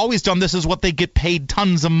what they've always done. This is what they get paid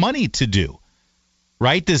tons of money to do.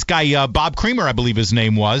 Right? This guy, Bob Creamer, I believe his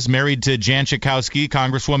name was, married to Jan Schakowsky,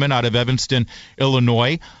 congresswoman out of Evanston,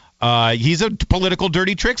 Illinois. He's a political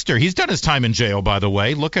dirty trickster. He's done his time in jail, by the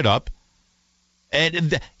way. Look it up.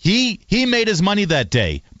 And he made his money that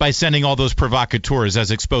day by sending all those provocateurs,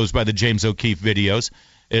 as exposed by the James O'Keefe videos,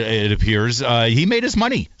 it appears. He made his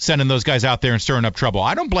money sending those guys out there and stirring up trouble.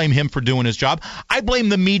 I don't blame him for doing his job. I blame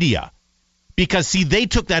the media, because, see, they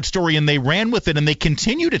took that story and they ran with it, and they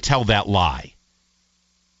continue to tell that lie.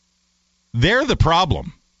 They're the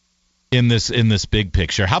problem in this big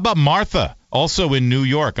picture. How about Martha, also in New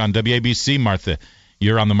York on WABC? Martha,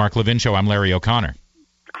 you're on the Mark Levin Show. I'm Larry O'Connor.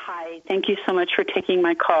 Hi. Thank you so much for taking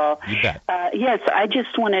my call. You bet. Yes, I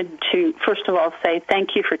just wanted to, first of all, say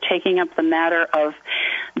thank you for taking up the matter of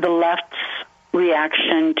the left's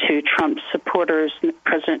reaction to Trump supporters,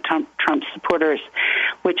 President Trump supporters,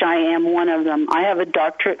 which I am one of them. I have a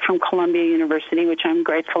doctorate from Columbia University, which I'm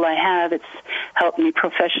grateful I have. It's helped me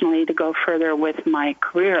professionally to go further with my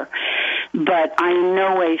career. But I in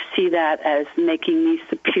no way see that as making me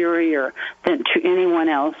superior than to anyone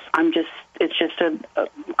else. It's just a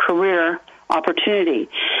career opportunity.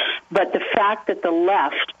 But the fact that the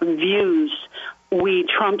left views we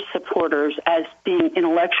Trump supporters as being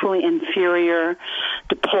intellectually inferior,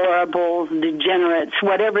 deplorables, degenerates,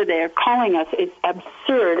 whatever they're calling us, it's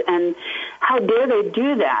absurd. And how dare they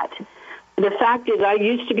do that? The fact is, I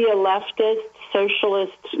used to be a leftist,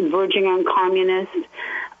 socialist, verging on communist,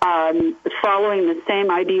 following the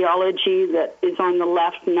same ideology that is on the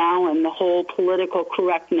left now and the whole political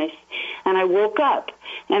correctness. And I woke up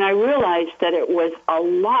and I realized that it was a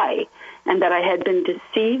lie, and that I had been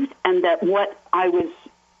deceived, and that what I was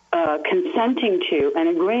consenting to and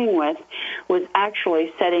agreeing with was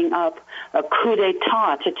actually setting up a coup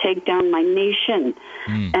d'etat to take down my nation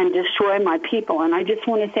and destroy my people. And I just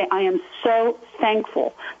want to say I am so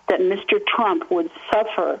thankful that Mr. Trump would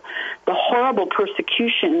suffer the horrible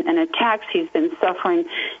persecution and attacks he's been suffering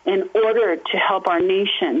in order to help our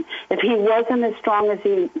nation. If he wasn't as strong as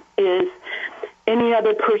he is, any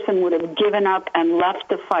other person would have given up and left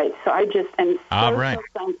the fight. So I just am so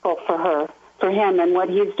thankful for him and what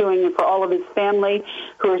he's doing, and for all of his family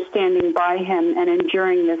who are standing by him and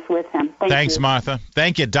enduring this with him. Thanks, Martha.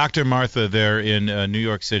 Thank you, Dr. Martha there in New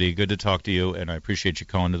York City. Good to talk to you, and I appreciate you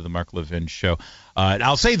calling to the Mark Levin Show.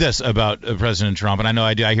 I'll say this about President Trump, and I know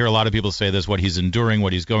I hear a lot of people say this, what he's enduring,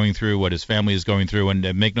 what he's going through, what his family is going through,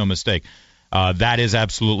 and make no mistake, that is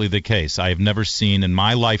absolutely the case. I have never seen in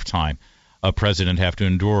my lifetime a president have to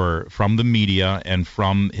endure from the media and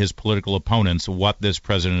from his political opponents what this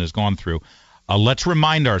president has gone through. Let's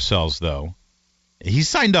remind ourselves, though, he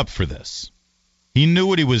signed up for this. He knew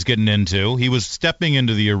what he was getting into. He was stepping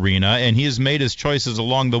into the arena, and he has made his choices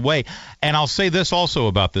along the way. And I'll say this also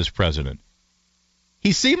about this president.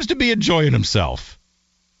 He seems to be enjoying himself.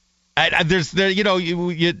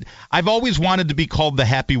 I've always wanted to be called the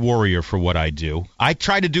happy warrior for what I do. I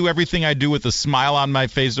try to do everything I do with a smile on my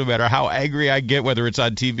face, no matter how angry I get, whether it's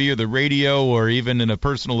on TV or the radio or even in a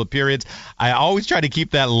personal appearance. I always try to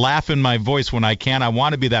keep that laugh in my voice when I can. I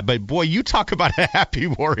want to be that. But, boy, you talk about a happy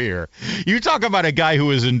warrior. You talk about a guy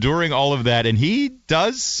who is enduring all of that, and he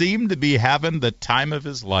does seem to be having the time of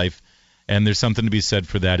his life. And there's something to be said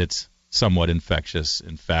for that. It's somewhat infectious,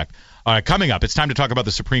 in fact. All right, coming up, it's time to talk about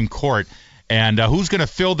the Supreme Court and who's going to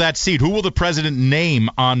fill that seat. Who will the president name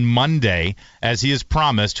on Monday, as he has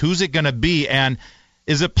promised? Who's it going to be? And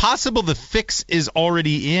is it possible the fix is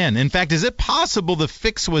already in? In fact, is it possible the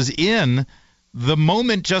fix was in the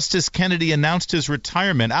moment Justice Kennedy announced his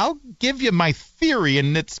retirement? I'll give you my theory,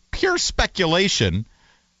 and it's pure speculation.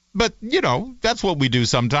 But, that's what we do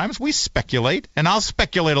sometimes. We speculate, and I'll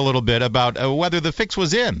speculate a little bit about whether the fix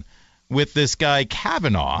was in with this guy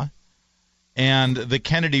Kavanaugh and the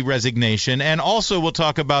Kennedy resignation. And also we'll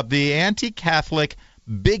talk about the anti-Catholic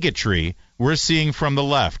bigotry we're seeing from the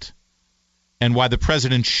left and why the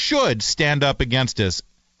president should stand up against us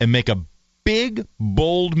and make a big,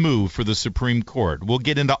 bold move for the Supreme Court. We'll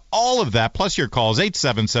get into all of that, plus your calls,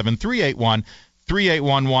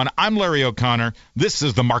 877-381-3811. I'm Larry O'Connor. This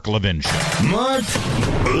is the Mark Levin Show. Mark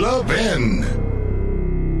Levin.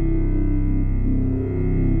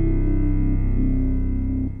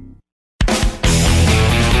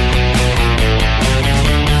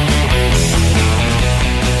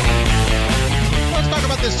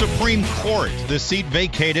 Supreme Court, the seat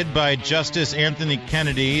vacated by Justice Anthony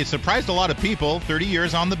Kennedy. It surprised a lot of people, 30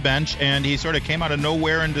 years on the bench, and he sort of came out of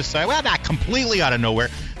nowhere and decided, well, not completely out of nowhere.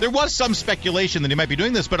 There was some speculation that he might be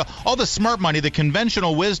doing this, but all the smart money, the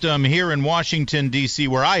conventional wisdom here in Washington, D.C.,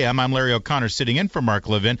 where I am, I'm Larry O'Connor sitting in for Mark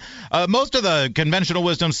Levin. Most of the conventional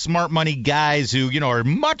wisdom, smart money guys who, are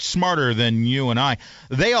much smarter than you and I,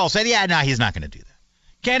 they all said, he's not going to do that.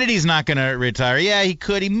 Kennedy's not going to retire. Yeah, he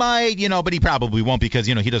could, he might, but he probably won't because,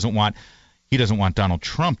 he doesn't want Donald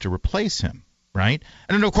Trump to replace him, right?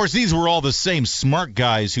 And then, of course, these were all the same smart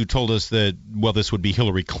guys who told us that, well, this would be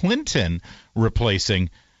Hillary Clinton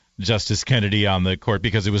replacing Justice Kennedy on the court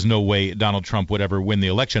because there was no way Donald Trump would ever win the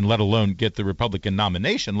election, let alone get the Republican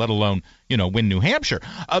nomination, let alone, win New Hampshire.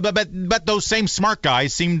 But those same smart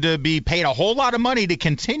guys seem to be paid a whole lot of money to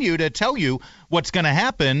continue to tell you what's going to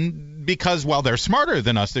happen because, well, they're smarter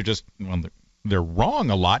than us. They're just, they're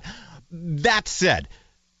wrong a lot. That said,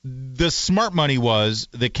 the smart money was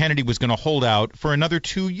that Kennedy was going to hold out for another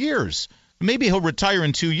 2 years. Maybe he'll retire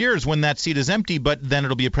in 2 years when that seat is empty, but then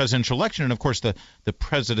it'll be a presidential election. And, of course, the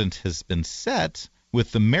president has been set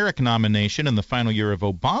with the Merrick nomination in the final year of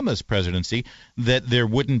Obama's presidency that there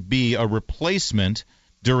wouldn't be a replacement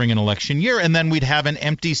during an election year. And then we'd have an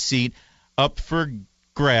empty seat up for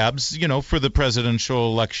grabs, for the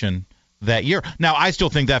presidential election that year. Now, I still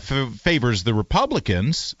think that favors the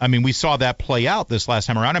Republicans. I mean, we saw that play out this last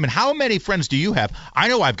time around. I mean, how many friends do you have? I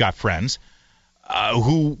know I've got friends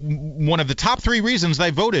who one of the top 3 reasons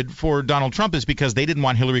they voted for Donald Trump is because they didn't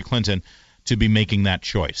want Hillary Clinton to be making that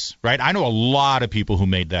choice, right? I know a lot of people who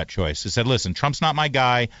made that choice. They said, listen, Trump's not my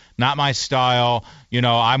guy, not my style.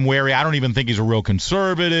 I'm wary. I don't even think he's a real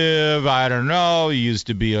conservative. I don't know. He used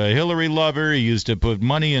to be a Hillary lover. He used to put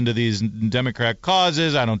money into these Democrat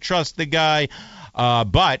causes. I don't trust the guy.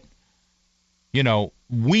 But,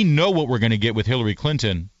 we know what we're going to get with Hillary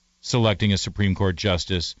Clinton selecting a Supreme Court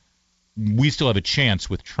justice. We still have a chance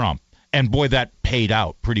with Trump. And, boy, that paid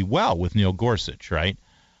out pretty well with Neil Gorsuch, right?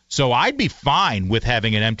 So I'd be fine with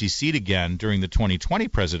having an empty seat again during the 2020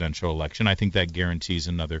 presidential election. I think that guarantees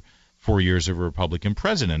another 4 years of a Republican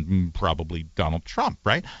president, probably Donald Trump,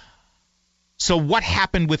 right? So what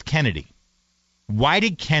happened with Kennedy? Why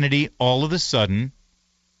did Kennedy all of a sudden,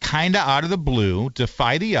 kind of out of the blue,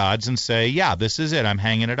 defy the odds and say, yeah, this is it, I'm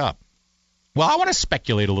hanging it up? Well, I want to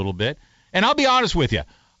speculate a little bit, and I'll be honest with you.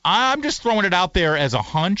 I'm just throwing it out there as a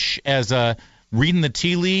hunch, as a reading the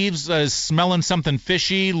tea leaves, smelling something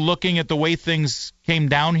fishy, looking at the way things came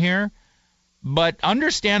down here. But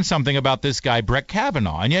understand something about this guy, Brett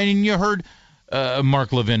Kavanaugh. And you heard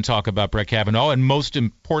Mark Levin talk about Brett Kavanaugh, and most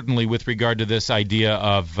importantly with regard to this idea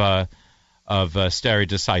of stare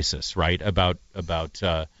decisis, right, about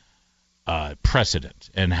precedent,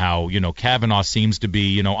 and how, Kavanaugh seems to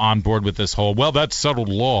be, on board with this whole, well, that's settled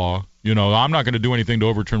law. I'm not going to do anything to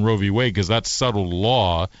overturn Roe v. Wade because that's settled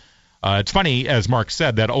law. It's funny, as Mark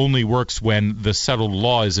said, that only works when the settled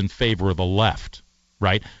law is in favor of the left,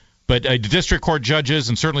 right? But district court judges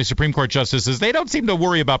and certainly Supreme Court justices, they don't seem to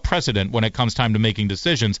worry about precedent when it comes time to making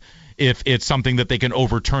decisions if it's something that they can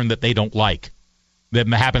overturn that they don't like, that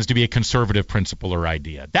happens to be a conservative principle or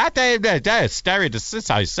idea. That is stare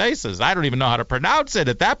decisis. I don't even know how to pronounce it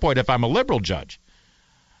at that point if I'm a liberal judge.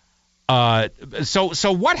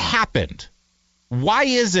 So what happened? Why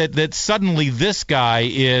is it that suddenly this guy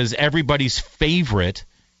is everybody's favorite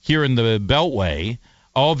here in the Beltway?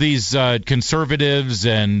 All these conservatives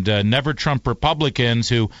and never Trump Republicans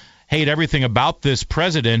who hate everything about this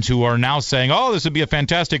president, who are now saying, oh, this would be a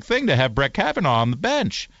fantastic thing to have Brett Kavanaugh on the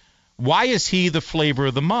bench. Why is he the flavor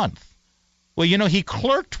of the month? Well, he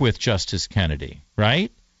clerked with Justice Kennedy,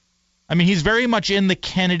 right? I mean, he's very much in the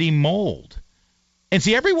Kennedy mold. And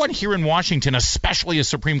see, everyone here in Washington, especially a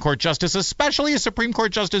Supreme Court justice who's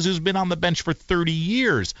been on the bench for 30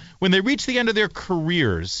 years, when they reach the end of their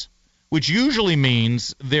careers, which usually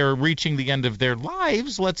means they're reaching the end of their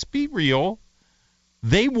lives, let's be real,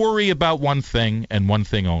 they worry about one thing and one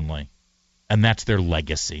thing only, and that's their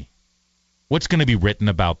legacy. What's going to be written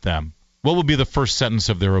about them? What will be the first sentence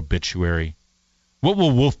of their obituary? What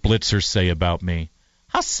will Wolf Blitzer say about me?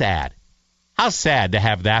 How sad. How sad to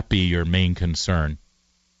have that be your main concern.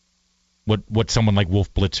 What someone like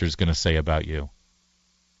Wolf Blitzer is going to say about you.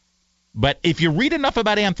 But if you read enough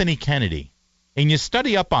about Anthony Kennedy and you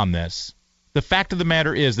study up on this, the fact of the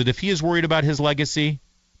matter is that if he is worried about his legacy,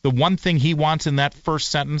 the one thing he wants in that first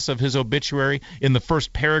sentence of his obituary, in the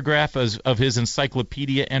first paragraph of his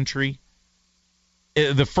encyclopedia entry,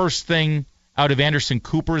 the first thing out of Anderson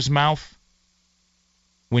Cooper's mouth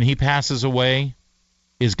when he passes away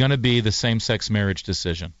is going to be the same-sex marriage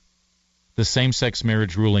decision, the same-sex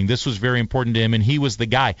marriage ruling. This was very important to him, and he was the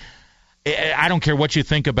guy. I don't care what you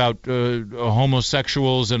think about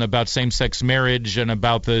homosexuals and about same-sex marriage and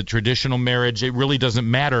about the traditional marriage. It really doesn't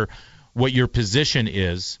matter what your position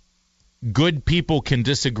is. Good people can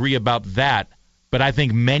disagree about that, but I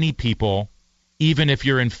think many people, even if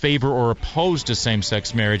you're in favor or opposed to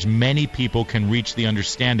same-sex marriage, many people can reach the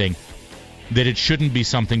understanding that it shouldn't be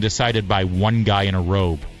something decided by one guy in a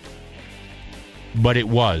robe. But it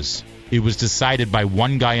was. It was decided by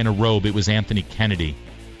one guy in a robe. It was Anthony Kennedy.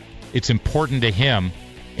 It's important to him,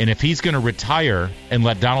 and if he's going to retire and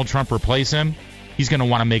let Donald Trump replace him, he's going to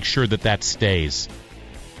want to make sure that that stays.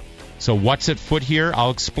 So what's at foot here?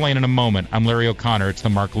 I'll explain in a moment. I'm Larry O'Connor. It's the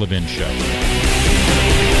Mark Levin Show.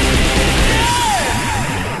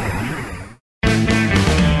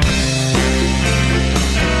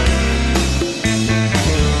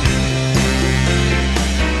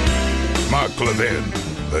 Mark Levin,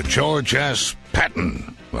 the George S.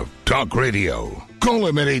 Patton of Talk Radio. Call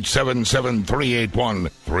him at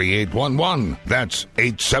 877-381-3811. That's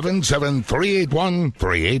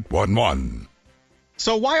 877-381-3811.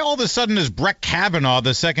 So why all of a sudden is Brett Kavanaugh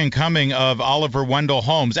the second coming of Oliver Wendell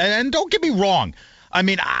Holmes? And don't get me wrong. I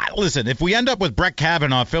mean, listen, if we end up with Brett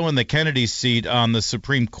Kavanaugh filling the Kennedy seat on the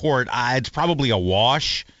Supreme Court, it's probably a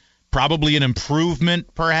wash, probably an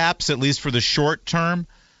improvement, perhaps, at least for the short term.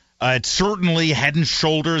 It's certainly head and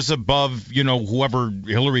shoulders above, whoever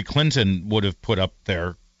Hillary Clinton would have put up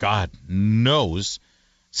there. God knows.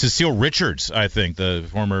 Cecile Richards, I think, the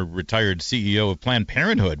former retired CEO of Planned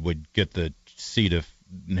Parenthood, would get the seat if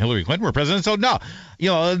Hillary Clinton were president. So, no,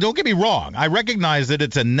 don't get me wrong. I recognize that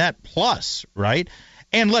it's a net plus, right?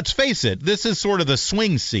 And let's face it, this is sort of the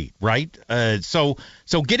swing seat, right? So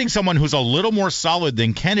getting someone who's a little more solid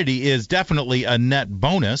than Kennedy is definitely a net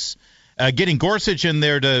bonus. Getting Gorsuch in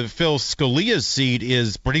there to fill Scalia's seat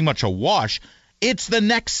is pretty much a wash. It's the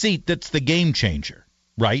next seat that's the game changer,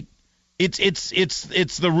 right? It's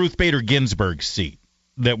the Ruth Bader Ginsburg seat.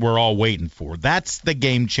 that we're all waiting for. That's the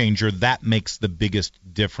game changer. That makes the biggest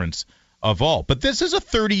difference of all. But this is a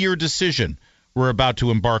 30-year decision we're about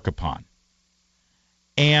to embark upon.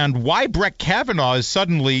 And why Brett Kavanaugh is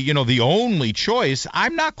suddenly, the only choice,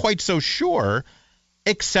 I'm not quite so sure,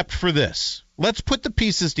 except for this. Let's put the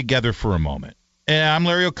pieces together for a moment. I'm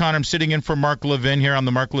Larry O'Connor. I'm sitting in for Mark Levin here on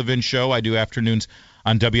the Mark Levin Show. I do afternoons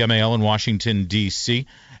on WMAL in Washington, D.C.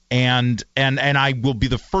 And I will be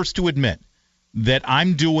the first to admit that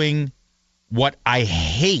I'm doing what I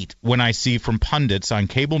hate when I see from pundits on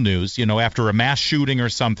cable news, after a mass shooting or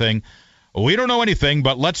something. We don't know anything,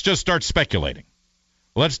 but let's just start speculating.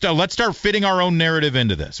 Let's start fitting our own narrative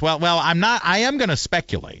into this. Well, I am going to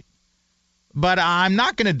speculate, but I'm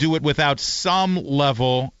not going to do it without some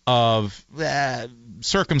level of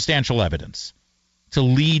circumstantial evidence to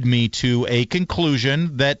lead me to a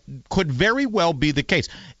conclusion that could very well be the case.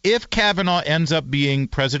 If Kavanaugh ends up being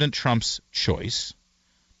President Trump's choice,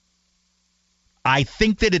 I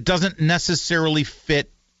think that it doesn't necessarily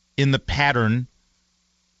fit in the pattern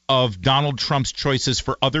of Donald Trump's choices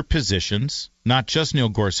for other positions, not just Neil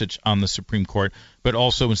Gorsuch on the Supreme Court, but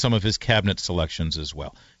also in some of his cabinet selections as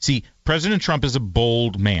well. See, President Trump is a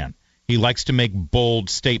bold man. He likes to make bold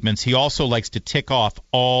statements. He also likes to tick off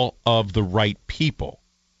all of the right people.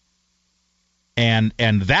 And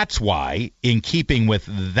that's why, in keeping with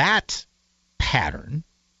that pattern,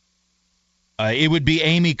 it would be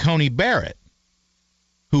Amy Coney Barrett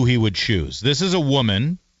who he would choose. This is a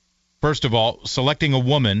woman. First of all, selecting a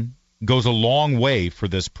woman goes a long way for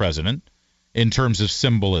this president in terms of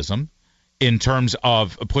symbolism, in terms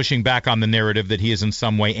of pushing back on the narrative that he is in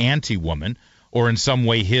some way anti-woman, or in some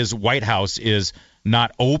way his White House is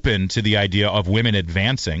not open to the idea of women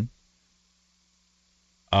advancing.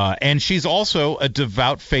 And she's also a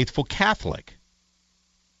devout, faithful Catholic.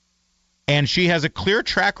 And she has a clear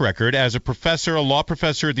track record as a law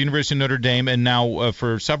professor at the University of Notre Dame, and now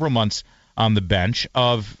for several months on the bench,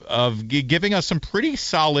 of giving us some pretty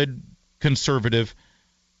solid conservative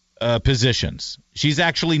positions. She's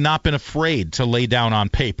actually not been afraid to lay down on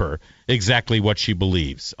paper exactly what she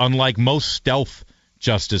believes, unlike most stealth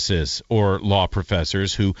justices or law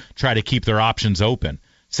professors who try to keep their options open.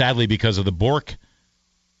 Sadly, because of the Bork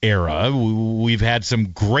era, we've had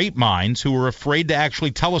some great minds who are afraid to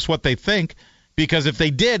actually tell us what they think, because if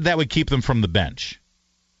they did, that would keep them from the bench.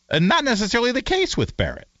 And not necessarily the case with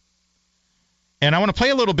Barrett. And I want to play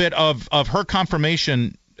a little bit of her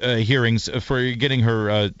confirmation hearings for getting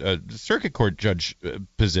her circuit court judge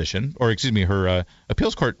position, or her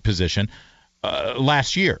appeals court position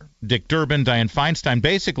last year. Dick Durbin, Dianne Feinstein,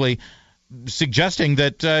 basically suggesting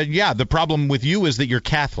that, the problem with you is that you're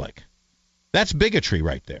Catholic. That's bigotry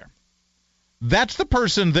right there. That's the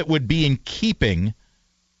person that would be in keeping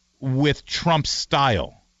with Trump's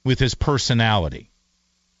style, with his personality.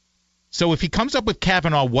 So if he comes up with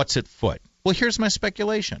Kavanaugh, what's at foot? Well, here's my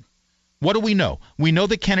speculation. What do we know? We know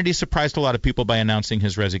that Kennedy surprised a lot of people by announcing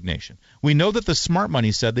his resignation. We know that the smart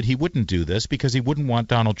money said that he wouldn't do this because he wouldn't want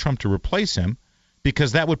Donald Trump to replace him,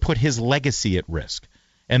 because that would put his legacy at risk.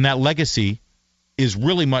 And that legacy is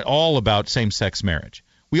really all about same-sex marriage.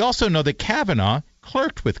 We also know that Kavanaugh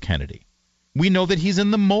clerked with Kennedy. We know that he's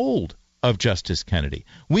in the mold of Justice Kennedy.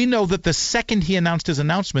 We know that the second he announced his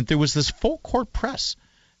announcement, there was this full court press,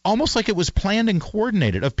 almost like it was planned and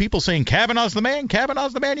coordinated, of people saying, Kavanaugh's the man,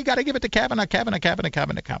 you got to give it to Kavanaugh.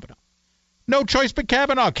 No choice but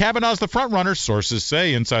Kavanaugh. Kavanaugh's the front runner, sources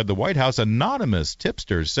say inside the White House. Anonymous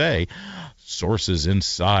tipsters say sources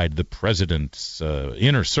inside the president's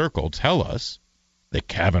inner circle tell us that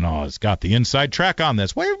Kavanaugh's got the inside track on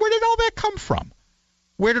this. Where did all that come from?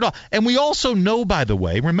 And we also know, by the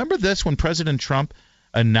way, remember this when President Trump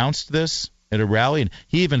announced this at a rally, and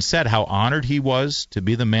he even said how honored he was to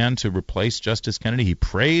be the man to replace Justice Kennedy. He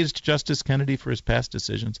praised Justice Kennedy for his past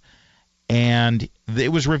decisions. And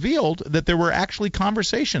it was revealed that there were actually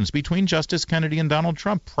conversations between Justice Kennedy and Donald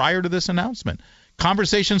Trump prior to this announcement,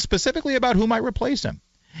 conversations specifically about who might replace him.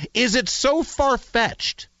 Is it so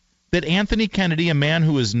far-fetched that Anthony Kennedy, a man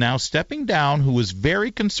who is now stepping down, who was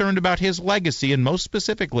very concerned about his legacy, and most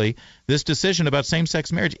specifically this decision about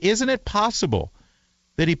same-sex marriage, isn't it possible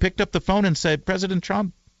that he picked up the phone and said, President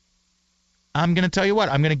Trump, I'm going to tell you what,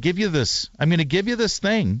 I'm going to give you this. I'm going to give you this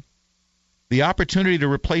thing, the opportunity to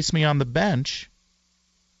replace me on the bench,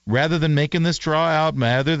 rather than making this draw out,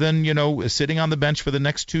 rather than, sitting on the bench for the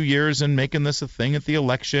next 2 years and making this a thing at the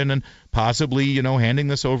election and possibly, handing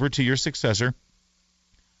this over to your successor.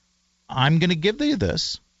 I'm going to give you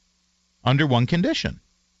this under one condition.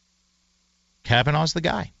 Kavanaugh's the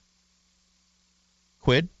guy.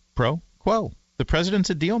 Quid pro quo. The president's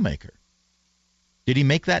a deal maker. Did he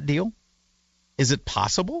make that deal? Is it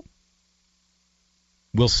possible?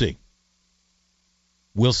 We'll see.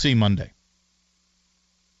 We'll see Monday.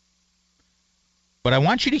 But I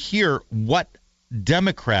want you to hear what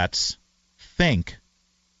Democrats think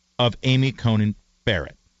of Amy Coney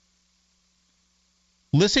Barrett.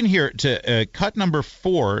 Listen here to cut number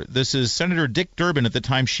 4. This is Senator Dick Durbin at the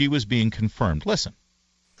time she was being confirmed. Listen.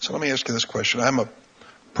 So let me ask you this question. I'm a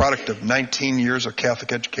product of 19 years of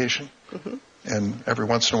Catholic education, and every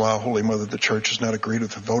once in a while Holy Mother of the Church has not agreed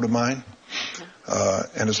with a vote of mine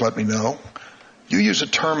and has let me know. You use a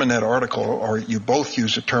term in that article, or you both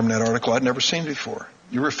use a term in that article I'd never seen before.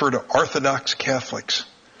 You refer to Orthodox Catholics.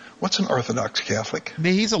 What's an Orthodox Catholic?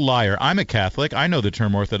 He's a liar. I'm a Catholic. I know the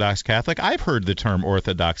term Orthodox Catholic. I've heard the term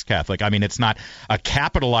Orthodox Catholic. I mean, it's not a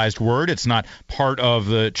capitalized word. It's not part of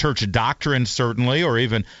the church doctrine, certainly, or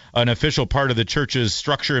even an official part of the church's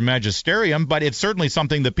structure and magisterium, but it's certainly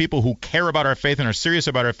something that people who care about our faith and are serious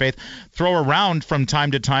about our faith throw around from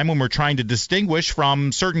time to time when we're trying to distinguish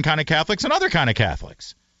from certain kind of Catholics and other kind of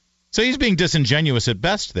Catholics. So he's being disingenuous at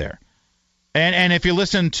best there. And if you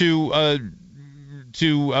listen to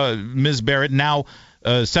Ms. Barrett, now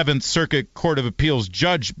Seventh Circuit Court of Appeals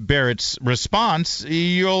Judge Barrett's response,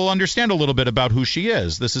 you'll understand a little bit about who she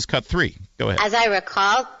is. This is cut 3. Go ahead. As I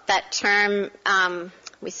recall, that term,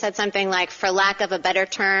 we said something like, for lack of a better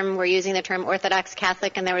term, we're using the term Orthodox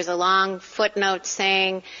Catholic, and there was a long footnote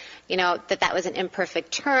saying, that was an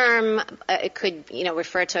imperfect term. It could,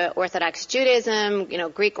 refer to Orthodox Judaism,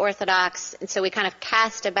 Greek Orthodox. And so we kind of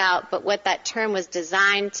cast about, but what that term was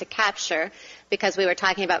designed to capture, because we were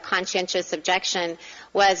talking about conscientious objection,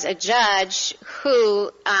 was a judge who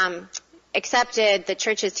accepted the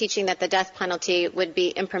church's teaching that the death penalty would be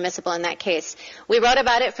impermissible in that case. We wrote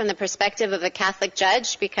about it from the perspective of a Catholic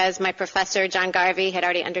judge because my professor, John Garvey, had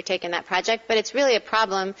already undertaken that project, but it's really a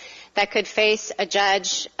problem that could face a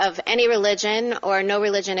judge of any religion or no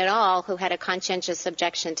religion at all who had a conscientious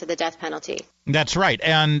objection to the death penalty. That's right.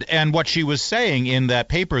 And what she was saying in that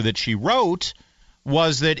paper that she wrote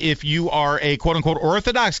was that if you are a quote-unquote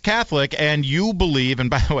Orthodox Catholic and you believe, and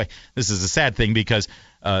by the way, this is a sad thing because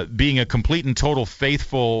being a complete and total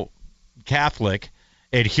faithful Catholic,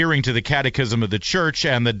 adhering to the catechism of the church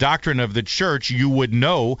and the doctrine of the church, you would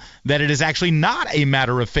know that it is actually not a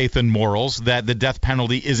matter of faith and morals, that the death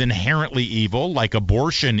penalty is inherently evil, like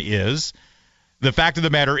abortion is. The fact of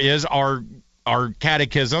the matter is our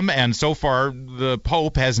catechism, and so far the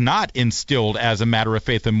Pope has not instilled as a matter of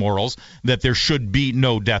faith and morals that there should be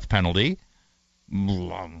no death penalty.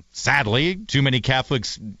 Sadly, too many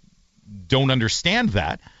Catholics don't understand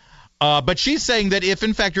that. But she's saying that if,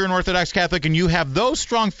 in fact, you're an Orthodox Catholic and you have those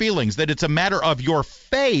strong feelings that it's a matter of your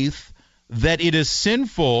faith that it is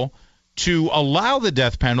sinful to allow the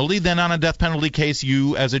death penalty, then on a death penalty case,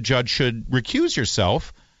 you as a judge should recuse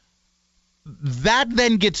yourself. That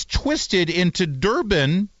then gets twisted into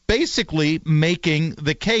Durbin basically making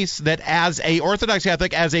the case that as a Orthodox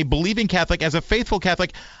Catholic, as a believing Catholic, as a faithful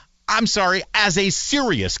Catholic, as a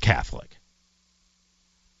serious Catholic,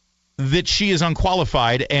 that she is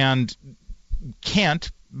unqualified and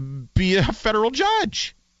can't be a federal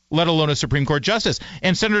judge, let alone a Supreme Court justice.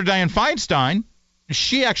 And Senator Dianne Feinstein,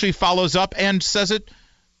 she actually follows up and says it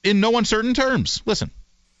in no uncertain terms. Listen.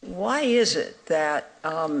 Why is it that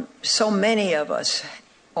so many of us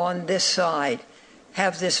on this side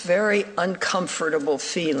have this very uncomfortable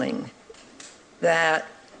feeling that,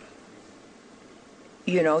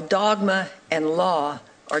 dogma and law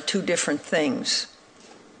are two different things?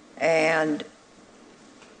 And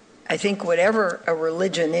I think whatever a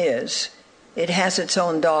religion is, it has its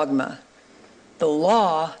own dogma. The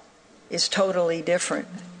law is totally different.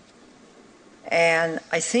 And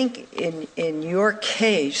I think in your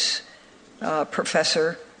case,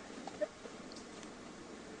 Professor,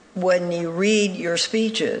 when you read your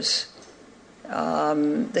speeches,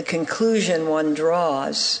 the conclusion one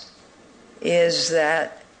draws is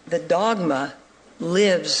that the dogma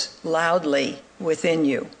lives loudly within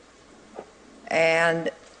you. And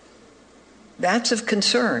that's of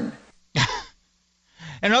concern.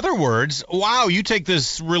 In other words, wow, you take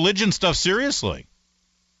this religion stuff seriously.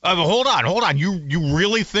 Hold on. You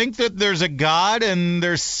really think that there's a God and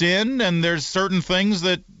there's sin and there's certain things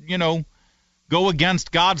that, go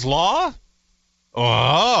against God's law?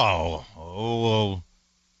 Oh,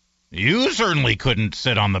 you certainly couldn't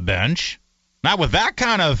sit on the bench. Not with that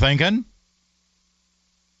kind of thinking.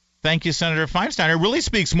 Thank you, Senator Feinstein. It really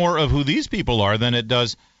speaks more of who these people are than it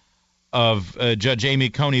does of Judge Amy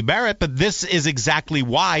Coney Barrett, but this is exactly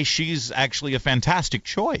why she's actually a fantastic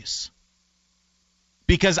choice.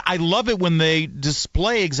 Because I love it when they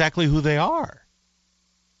display exactly who they are.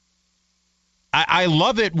 I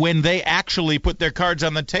love it when they actually put their cards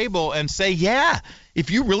on the table and say, yeah, if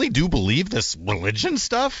you really do believe this religion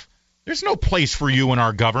stuff, there's no place for you in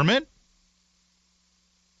our government.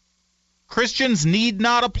 Christians need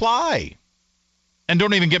not apply. And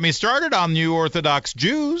don't even get me started on you Orthodox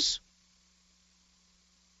Jews,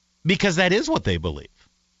 because that is what they believe.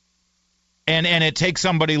 And it takes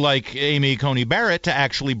somebody like Amy Coney Barrett to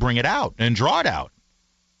actually bring it out and draw it out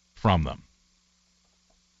from them.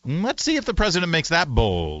 Let's see if the president makes that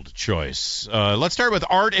bold choice. Let's start with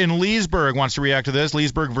Art in Leesburg wants to react to this.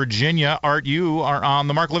 Leesburg, Virginia. Art, you are on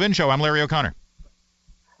the Mark Levin Show. I'm Larry O'Connor.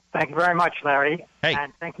 Thank you very much, Larry. Hey.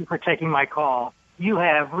 And thank you for taking my call. You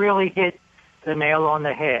have really hit the nail on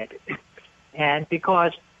the head. And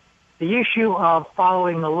because the issue of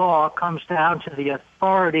following the law comes down to the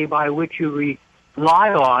authority by which you rely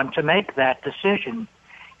on to make that decision.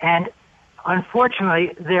 And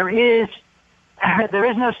unfortunately, there is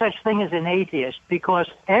no such thing as an atheist, because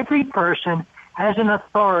every person has an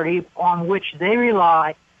authority on which they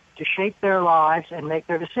rely to shape their lives and make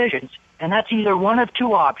their decisions. And that's either one of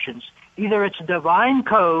two options. Either it's a divine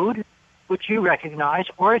code, which you recognize,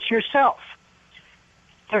 or it's yourself.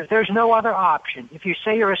 There's no other option. If you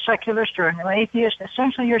say you're a secularist or an atheist,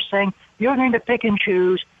 essentially you're saying you're going to pick and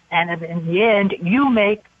choose, and in the end, you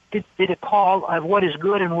make the call of what is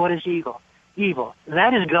good and what is evil.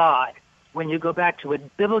 That is God. When you go back to a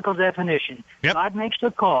biblical definition, yep. God makes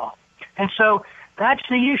the call. And so that's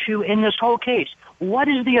the issue in this whole case. What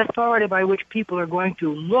is the authority by which people are going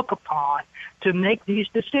to look upon to make these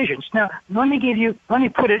decisions? Now, let me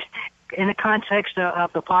put it in the context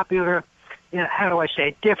of the popular, how do I say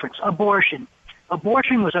it, difference. Abortion.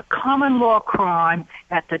 Abortion was a common law crime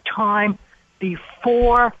at the time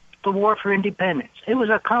before the War for Independence. It was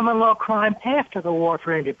a common law crime after the War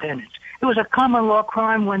for Independence. It was a common law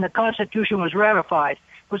crime when the Constitution was ratified.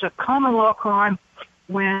 It was a common law crime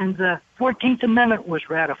when the 14th Amendment was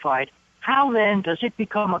ratified. How then does it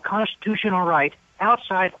become a constitutional right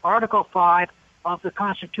outside Article 5 of the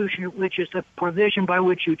Constitution, which is the provision by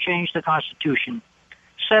which you change the Constitution?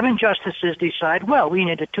 7 justices decide, well, we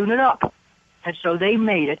need to tune it up. And so they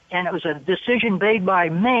made it, and it was a decision made by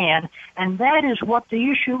man, and that is what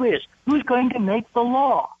the issue is. Who's going to make the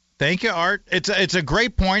law? Thank you, Art. It's a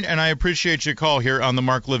great point, and I appreciate your call here on the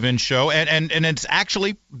Mark Levin Show. And it's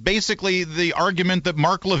actually basically the argument that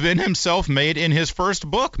Mark Levin himself made in his first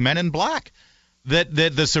book, Men in Black, that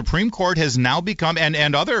the Supreme Court has now become,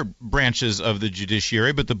 and other branches of the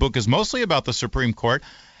judiciary, but the book is mostly about the Supreme Court,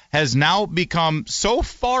 has now become so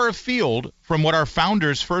far afield from what our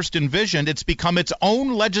founders first envisioned, it's become its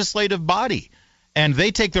own legislative body. And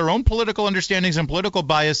they take their own political understandings and political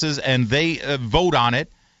biases, and they vote on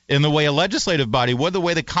it in the way a legislative body would, the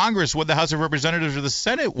way the Congress would, the House of Representatives or the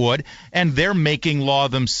Senate would, and they're making law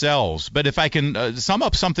themselves. But if I can sum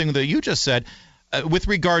up something that you just said, with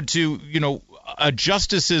regard to, a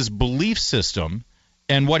justice's belief system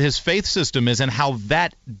and what his faith system is and how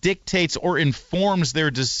that dictates or informs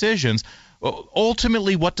their decisions,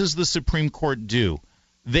 ultimately, what does the Supreme Court do?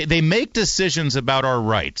 They make decisions about our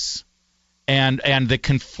rights. And the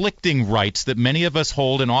conflicting rights that many of us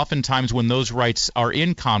hold, and oftentimes when those rights are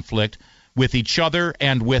in conflict with each other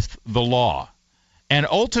and with the law. And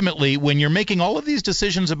ultimately, when you're making all of these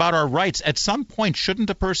decisions about our rights, at some point, shouldn't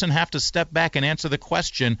a person have to step back and answer the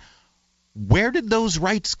question, where did those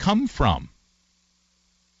rights come from?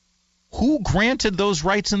 Who granted those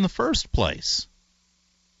rights in the first place?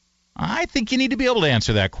 I think you need to be able to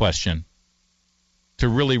answer that question to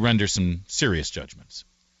really render some serious judgments.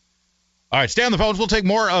 All right, stay on the phones. We'll take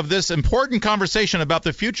more of this important conversation about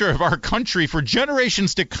the future of our country for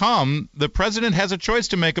generations to come. The president has a choice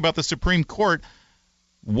to make about the Supreme Court.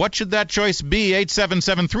 What should that choice be?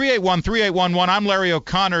 877-381-3811. I'm Larry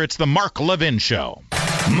O'Connor. It's the Mark Levin Show.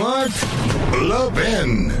 Mark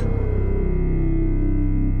Levin.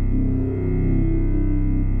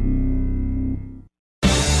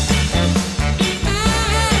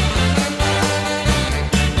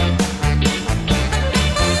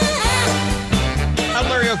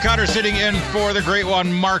 O'Connor sitting in for the great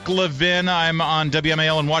one, Mark Levin. I'm on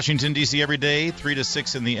WMAL in Washington, D.C. every day, 3 to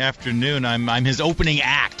 6 in the afternoon. I'm his opening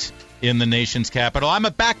act in the nation's capital. I'm a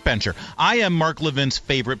backbencher. I am Mark Levin's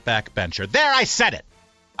favorite backbencher. There, I said it.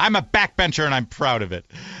 I'm a backbencher, and I'm proud of it.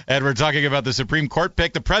 And we're talking about the Supreme Court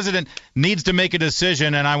pick. The president needs to make a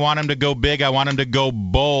decision, and I want him to go big. I want him to go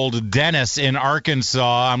bold. Dennis in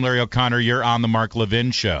Arkansas. I'm Larry O'Connor. You're on the Mark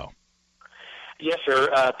Levin Show. Yes, sir.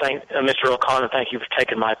 Mr. O'Connor, thank you for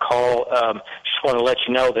taking my call. Just want to let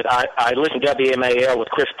you know that I listen to WMAL with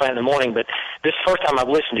Chris Plant in the morning, but this is the first time I've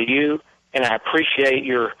listened to you, and I appreciate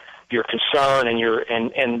your your concern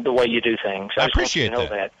and the way you do things. I just want you appreciate to know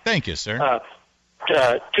that. Thank you, sir.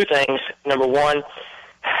 Two things. Number one,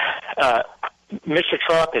 Mr.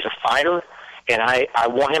 Trump is a fighter, and I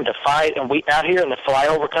want him to fight. And we out here in the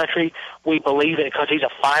flyover country, we believe in it because he's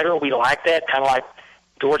a fighter. We like that, kind of like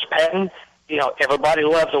George Patton. You know, everybody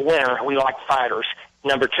loves a winner. We like fighters.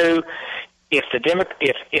 Number two, if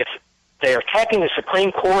they're attacking the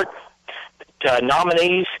Supreme Court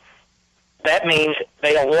nominees, that means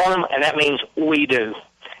they don't want them, and that means we do.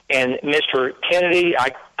 And Mr. Kennedy,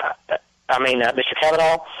 Mr.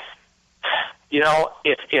 Kavanaugh, you know,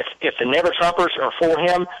 if the Never Trumpers are for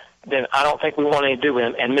him, then I don't think we want anything to do with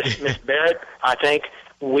him. And Miss Barrett, I think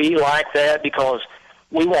we like that because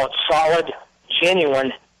we want solid,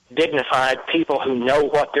 genuine, dignified people who know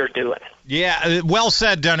what they're doing. Yeah, well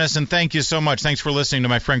said, Dennis, and thank you so much. Thanks for listening to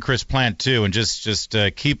my friend Chris Plant, too, and just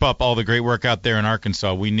keep up all the great work out there in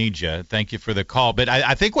Arkansas. We need you. Thank you for the call. But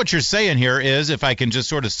I think what you're saying here is, if I can just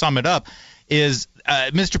sort of sum it up, is,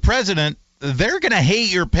 Mr. President, they're going to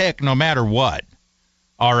hate your pick no matter what.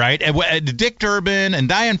 All right? Dick Durbin and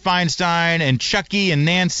Dianne Feinstein and Chucky and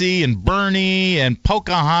Nancy and Bernie and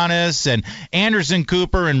Pocahontas and Anderson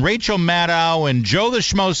Cooper and Rachel Maddow and Joe the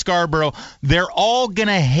Schmo Scarborough, they're all going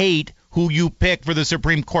to hate who you pick for the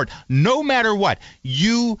Supreme Court. No matter what,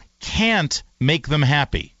 you can't make them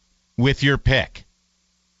happy with your pick.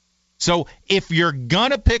 So if you're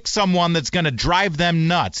going to pick someone that's going to drive them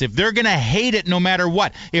nuts, if they're going to hate it no matter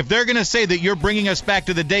what, if they're going to say that you're bringing us back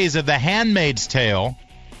to the days of The Handmaid's Tale,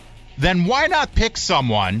 then why not pick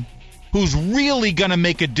someone who's really going to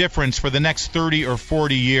make a difference for the next 30 or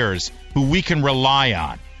 40 years, who we can rely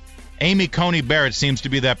on? Amy Coney Barrett seems to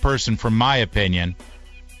be that person, from my opinion.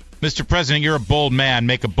 Mr. President, you're a bold man.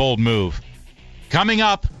 Make a bold move. Coming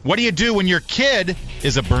up, what do you do when your kid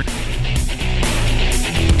is a burnt...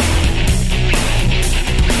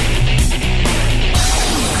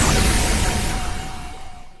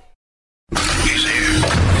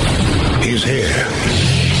 He's here.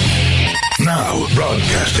 Now,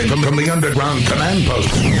 broadcasting from the underground command post,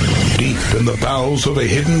 deep in the bowels of a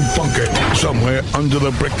hidden bunker, somewhere under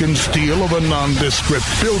the brick and steel of a nondescript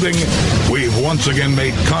building, we've once again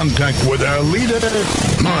made contact with our leader,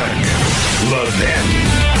 Mark Levin.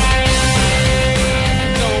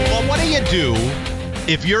 So, what do you do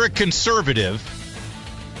if you're a conservative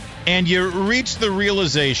and you reach the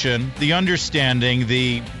realization, the understanding,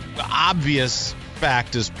 the obvious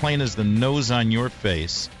fact, as plain as the nose on your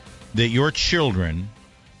face, that your children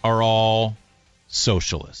are all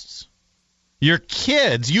socialists? Your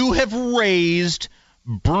kids, you have raised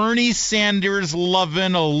Bernie Sanders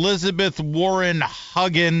loving, Elizabeth Warren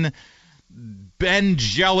hugging, Ben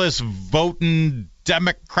Jealous voting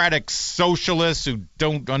Democratic socialists who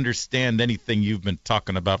don't understand anything you've been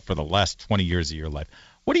talking about for the last 20 years of your life.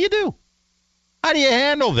 What do? How do you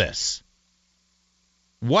handle this?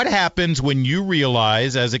 What happens when you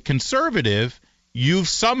realize, as a conservative, you've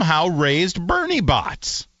somehow raised Bernie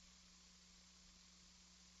bots?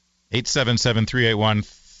 877-381-3811.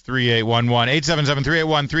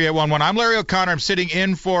 877-381-3811. I'm Larry O'Connor. I'm sitting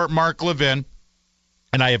in for Mark Levin,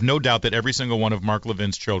 and I have no doubt that every single one of Mark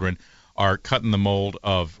Levin's children are cutting the mold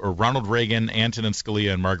of Ronald Reagan, Antonin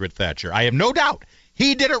Scalia, and Margaret Thatcher. I have no doubt.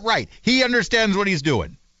 He did it right. He understands what he's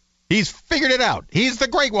doing. He's figured it out. He's the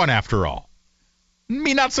great one, after all.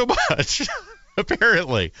 Me, not so much,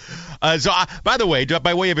 apparently. By the way,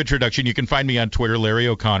 by way of introduction, you can find me on Twitter, Larry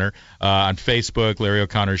O'Connor, on Facebook, Larry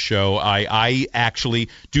O'Connor Show. I actually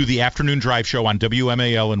do the afternoon drive show on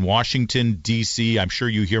WMAL in Washington, D.C. I'm sure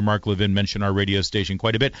you hear Mark Levin mention our radio station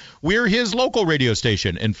quite a bit. We're his local radio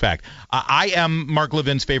station, in fact. I am Mark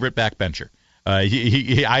Levin's favorite backbencher.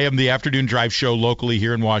 I am the afternoon drive show locally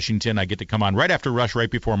here in Washington. I get to come on right after Rush, right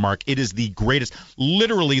before Mark. It is the greatest,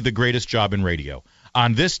 literally the greatest job in radio.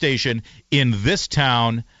 On this station, in this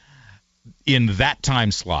town, in that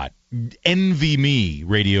time slot. Envy me,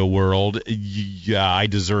 radio world. Yeah, I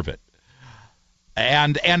deserve it.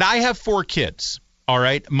 And I have 4 kids, all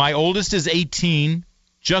right? My oldest is 18,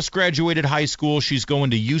 just graduated high school. She's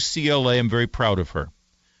going to UCLA. I'm very proud of her.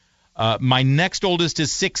 My next oldest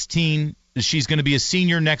is 16. She's going to be a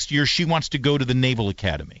senior next year. She wants to go to the Naval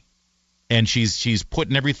Academy. And she's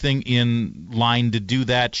putting everything in line to do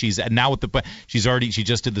that. She's now she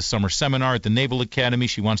just did the summer seminar at the Naval Academy.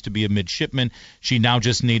 She wants to be a midshipman. She now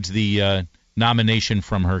just needs the nomination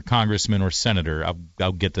from her congressman or senator.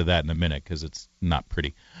 I'll get to that in a minute because it's not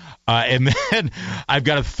pretty. And then I've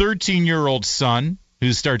got a 13-year-old son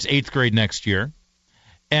who starts 8th grade next year.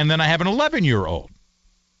 And then I have an 11-year-old.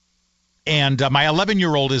 And my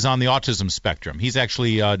 11-year-old is on the autism spectrum. He's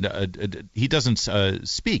actually he doesn't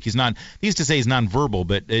speak. He's not. He used to say he's nonverbal,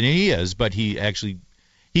 but and he is. But he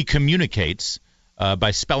communicates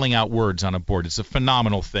by spelling out words on a board. It's a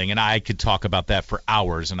phenomenal thing, and I could talk about that for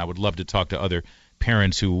hours. And I would love to talk to other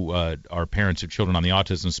parents who are parents of children on the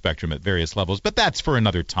autism spectrum at various levels. But that's for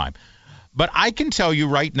another time. But I can tell you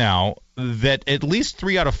right now that at least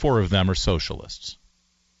 3 out of 4 of them are socialists.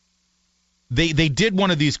 They did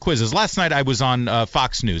one of these quizzes. Last night I was on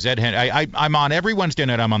Fox News. I'm on every Wednesday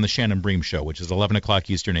night. I'm on the Shannon Bream Show, which is 11 o'clock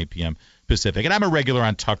Eastern, 8 p.m. Pacific. And I'm a regular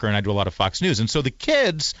on Tucker, and I do a lot of Fox News. And so the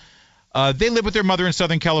kids, they live with their mother in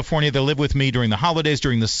Southern California. They live with me during the holidays,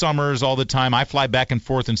 during the summers, all the time. I fly back and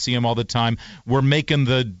forth and see them all the time. We're making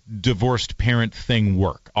the divorced parent thing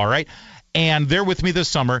work, all right? And they're with me this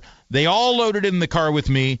summer. They all loaded in the car with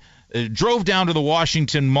me. Drove down to the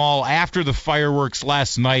Washington Mall after the fireworks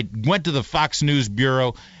last night, went to the Fox News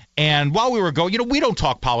Bureau, and while we were going, we don't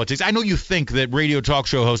talk politics. I know you think that radio talk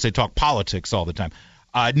show hosts, they talk politics all the time.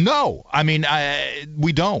 No, I mean,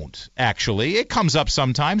 we don't, actually. It comes up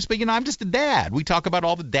sometimes, but, I'm just a dad. We talk about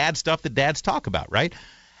all the dad stuff that dads talk about, right?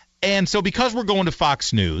 And so because we're going to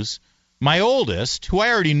Fox News, my oldest, who I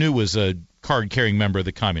already knew was a card-carrying member of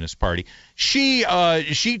the Communist Party, she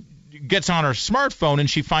gets on her smartphone and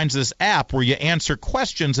she finds this app where you answer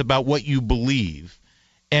questions about what you believe.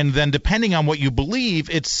 And then depending on what you believe,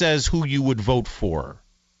 it says who you would vote for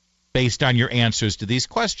based on your answers to these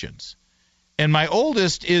questions. And my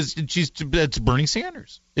oldest it's Bernie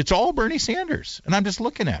Sanders. It's all Bernie Sanders. And I'm just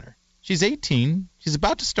looking at her. She's 18. She's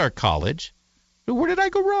about to start college. But where did I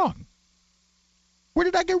go wrong? Where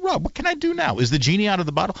did I get wrong? What can I do now? Is the genie out of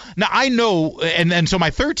the bottle? Now, I know, and so my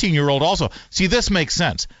 13-year-old also. See, this makes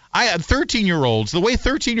sense. I have 13-year-olds, the way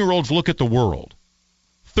 13-year-olds look at the world,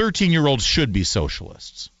 13-year-olds should be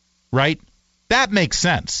socialists, right? That makes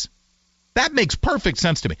sense. That makes perfect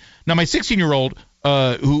sense to me. Now, my 16-year-old,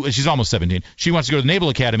 she's almost 17, she wants to go to the Naval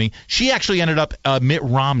Academy. She actually ended up a Mitt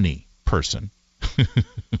Romney person.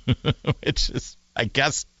 Which is, I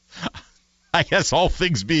guess all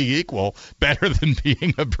things being equal, better than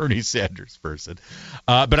being a Bernie Sanders person.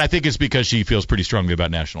 But I think it's because she feels pretty strongly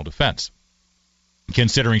about national defense,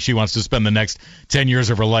 considering she wants to spend the next 10 years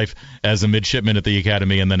of her life as a midshipman at the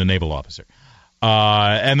academy and then a naval officer.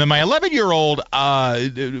 And then my 11-year-old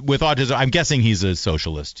with autism, I'm guessing he's a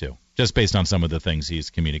socialist too, just based on some of the things he's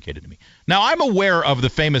communicated to me. Now, I'm aware of the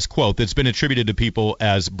famous quote that's been attributed to people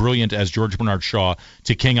as brilliant as George Bernard Shaw,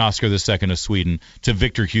 to King Oscar II of Sweden, to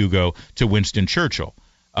Victor Hugo, to Winston Churchill,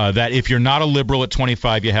 that if you're not a liberal at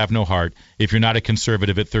 25, you have no heart. If you're not a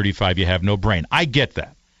conservative at 35, you have no brain. I get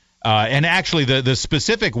that. And actually, the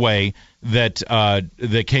specific way that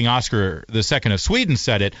the King Oscar II of Sweden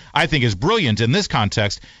said it, I think is brilliant in this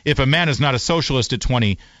context. If a man is not a socialist at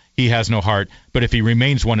 20, he has no heart, but if he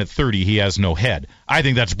remains one at 30, he has no head. I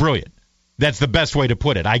think that's brilliant. That's the best way to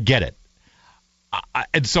put it. I get it.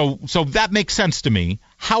 And so that makes sense to me.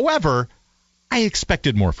 However, I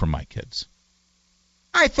expected more from my kids.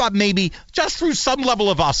 I thought maybe just through some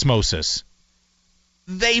level of osmosis,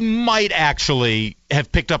 they might actually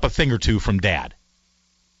have picked up a thing or two from Dad.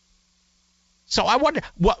 So I wonder,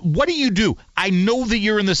 what do you do? I know that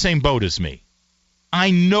you're in the same boat as me.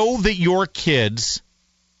 I know that your kids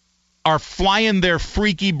are flying their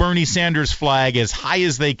freaky Bernie Sanders flag as high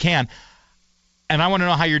as they can, and I want to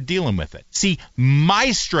know how you're dealing with it. See,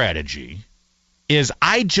 my strategy is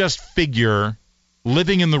I just figure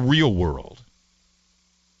living in the real world,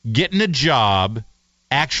 getting a job,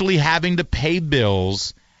 actually having to pay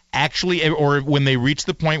bills, or when they reach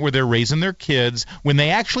the point where they're raising their kids, when they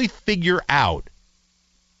actually figure out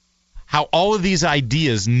how all of these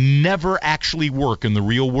ideas never actually work in the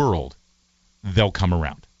real world, they'll come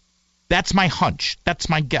around. That's my hunch. That's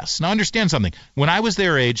my guess. Now, understand something. When I was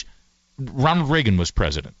their age, Ronald Reagan was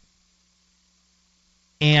president.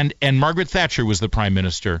 And Margaret Thatcher was the prime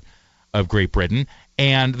minister of Great Britain.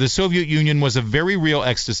 And the Soviet Union was a very real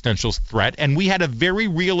existential threat. And we had a very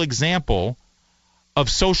real example of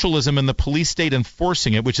socialism and the police state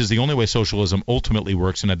enforcing it, which is the only way socialism ultimately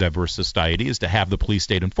works in a diverse society, is to have the police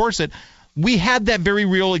state enforce it. We had that very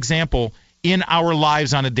real example in our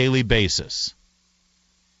lives on a daily basis.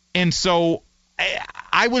 And so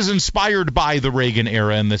I was inspired by the Reagan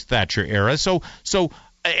era and the Thatcher era. So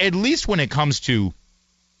at least when it comes to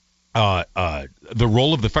the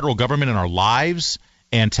role of the federal government in our lives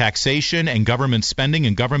and taxation and government spending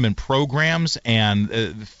and government programs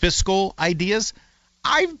and fiscal ideas,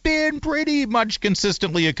 I've been pretty much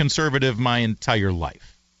consistently a conservative my entire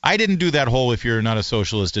life. I didn't do that whole if you're not a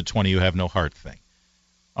socialist at 20, you have no heart thing.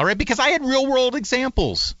 All right, because I had real-world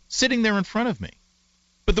examples sitting there in front of me.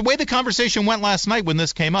 But the way the conversation went last night when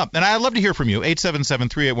this came up, and I'd love to hear from you,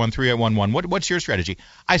 877-381-3811. What's your strategy?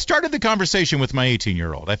 I started the conversation with my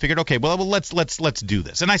 18-year-old. I figured, okay, well, let's do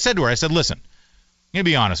this. And I said to her, I said, listen, I'm going to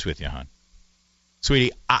be honest with you, hon.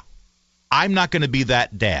 Sweetie, I'm not going to be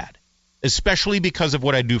that dad, especially because of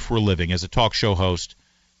what I do for a living as a talk show host.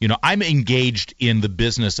 You know, I'm engaged in the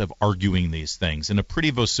business of arguing these things in a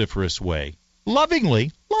pretty vociferous way,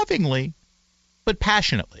 lovingly, but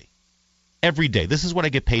passionately, every day. This is what I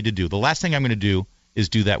get paid to do. The last thing I'm going to do is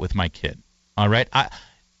do that with my kid. All right?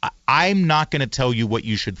 I'm not going to tell you what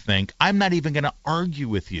you should think. I'm not even going to argue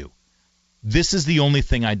with you. This is the only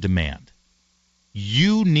thing I demand.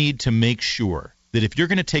 You need to make sure that if you're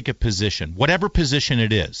going to take a position, whatever position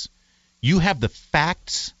it is, you have the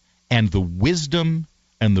facts and the wisdom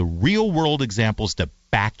and the real-world examples to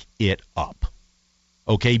back it up.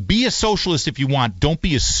 Okay? Be a socialist if you want. Don't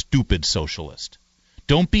be a stupid socialist.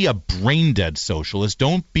 Don't be a brain-dead socialist.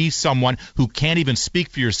 Don't be someone who can't even speak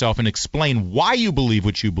for yourself and explain why you believe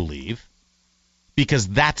what you believe, because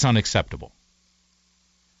that's unacceptable.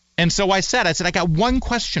 And so I said, I got one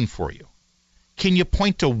question for you. Can you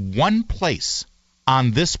point to one place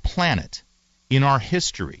on this planet in our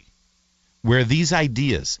history where these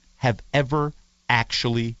ideas have ever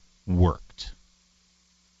actually worked?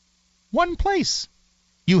 One place.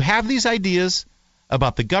 You have these ideas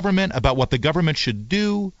about the government, about what the government should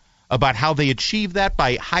do, about how they achieve that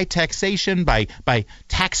by high taxation, by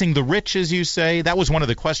taxing the rich, as you say. That was one of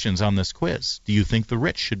the questions on this quiz. Do you think the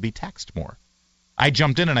rich should be taxed more? I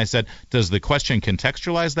jumped in and I said, does the question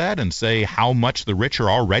contextualize that and say how much the rich are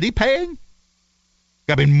already paying?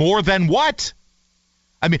 I mean, more than what?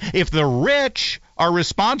 I mean, if the rich are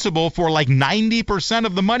responsible for like 90%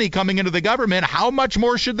 of the money coming into the government, how much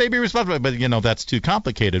more should they be responsible? But, you know, that's too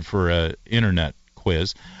complicated for an internet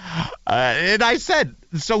quiz. And I said,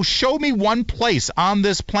 so show me one place on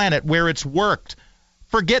this planet where it's worked.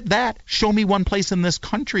 Forget that. Show me one place in this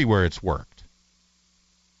country where it's worked.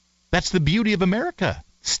 That's the beauty of America.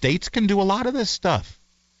 States can do a lot of this stuff.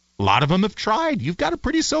 A lot of them have tried. You've got a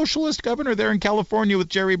pretty socialist governor there in California with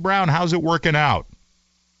Jerry Brown. How's it working out?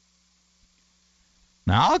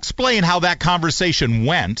 Now, I'll explain how that conversation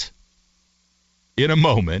went in a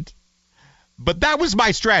moment. But that was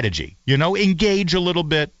my strategy. You know, engage a little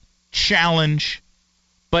bit, challenge,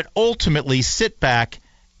 but ultimately sit back.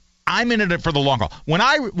 I'm in it for the long haul.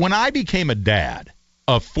 When I became a dad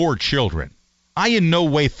of 4 children, I in no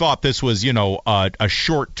way thought this was, you know, a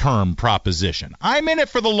short-term proposition. I'm in it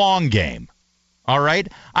for the long game. All right?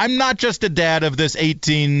 I'm not just a dad of this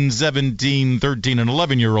 18, 17, 13, and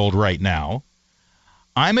 11-year-old right now.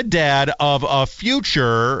 I'm a dad of a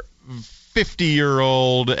future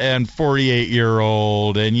 50-year-old and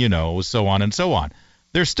 48-year-old and, you know, so on and so on.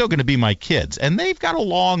 They're still going to be my kids, and they've got a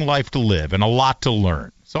long life to live and a lot to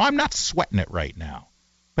learn. So I'm not sweating it right now.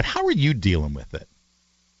 But how are you dealing with it?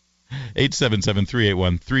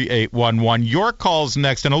 877-381-3811. Your call's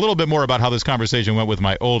next, and a little bit more about how this conversation went with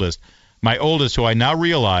my oldest. My oldest, who I now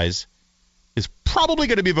realize is probably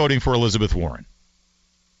going to be voting for Elizabeth Warren.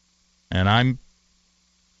 And I'm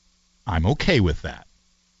okay with that.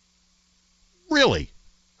 Really,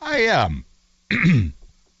 I am.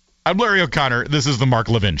 I'm Larry O'Connor. This is the Mark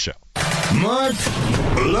Levin Show. Mark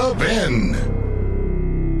Levin.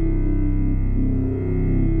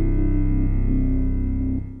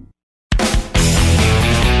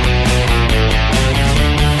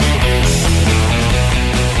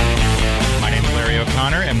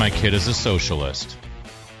 And my kid is a socialist.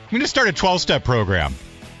 I'm going to start a 12-step program.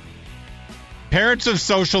 Parents of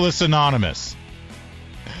Socialists Anonymous.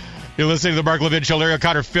 You're listening to the Mark Levin Show. Larry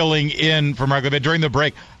O'Connor filling in for Mark Levin. During the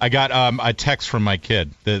break, I got a text from my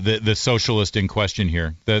kid, the socialist in question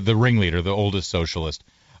here, the ringleader, the oldest socialist.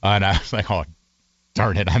 And I was like, oh,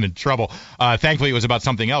 darn it, I'm in trouble. Thankfully, it was about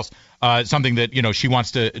something else, something that, you know, she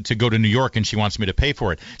wants to go to New York and she wants me to pay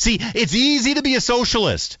for it. See, it's easy to be a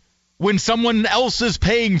socialist when someone else is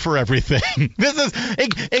paying for everything. This is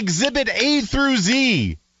Exhibit A through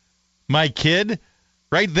Z. My kid,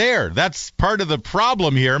 right there. That's part of the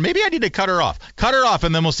problem here. Maybe I need to cut her off. Cut her off,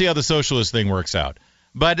 and then we'll see how the socialist thing works out.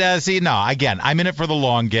 But, see, no, again, I'm in it for the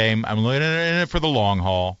long game. I'm in it for the long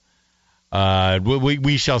haul.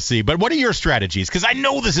 We shall see. But what are your strategies? Because I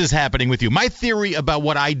know this is happening with you. My theory about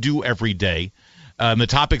what I do every day, the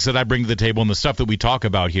topics that I bring to the table and the stuff that we talk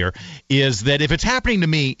about here, is that if it's happening to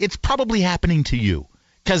me, it's probably happening to you.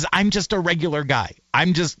 Because I'm just a regular guy.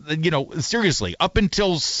 I'm just, you know, seriously, up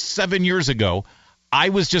until 7 years ago, I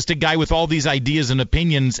was just a guy with all these ideas and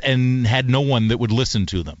opinions and had no one that would listen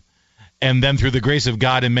to them. And then through the grace of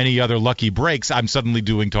God and many other lucky breaks, I'm suddenly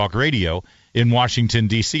doing talk radio. in Washington,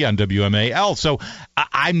 D.C. on WMAL. So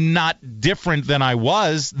I'm not different than I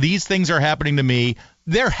was. These things are happening to me.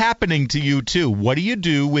 They're happening to you, too. What do you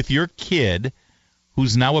do with your kid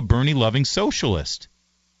who's now a Bernie-loving socialist?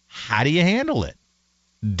 How do you handle it?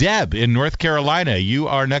 Deb in North Carolina, you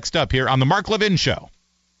are next up here on the Mark Levin Show.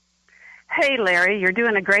 Hey, Larry, you're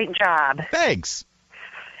doing a great job. Thanks.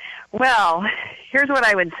 Well, here's what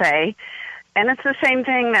I would say, and it's the same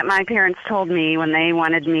thing that my parents told me when they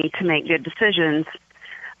wanted me to make good decisions.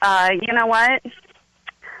 You know what?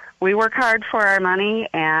 We work hard for our money,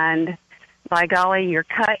 and by golly, you're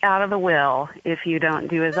cut out of the will if you don't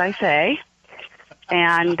do as I say.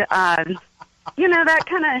 And, that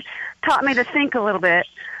kind of taught me to think a little bit.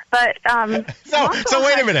 But so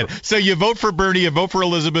wait a minute. So you vote for Bernie, you vote for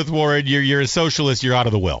Elizabeth Warren, you're a socialist, you're out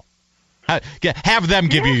of the will. Have them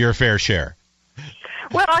give you your fair share.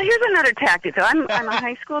 Well, here's another tactic, though. I'm a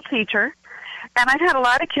high school teacher, and I've had a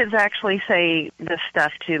lot of kids actually say this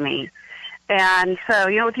stuff to me. And so,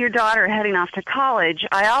 with your daughter heading off to college,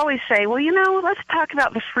 I always say, well, let's talk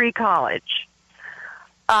about the free college.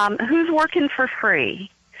 Who's working for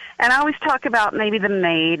free? And I always talk about maybe the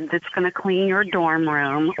maid that's going to clean your dorm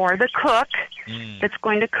room, or the cook that's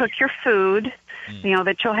going to cook your food,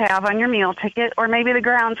 that you'll have on your meal ticket, or maybe the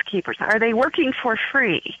groundskeepers. Are they working for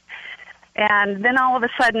free? And then all of a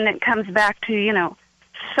sudden it comes back to,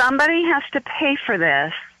 somebody has to pay for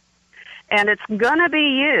this, and it's going to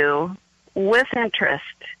be you with interest.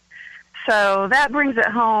 So that brings it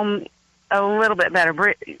home a little bit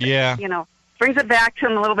better. Yeah. Brings it back to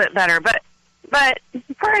them a little bit better. But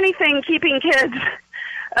for anything, keeping kids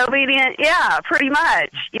obedient, yeah, pretty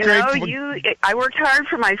much. I worked hard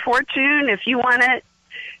for my fortune. If you want it,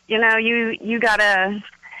 you gotta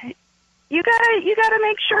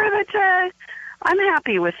make sure that I'm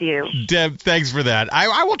happy with you. Deb, thanks for that.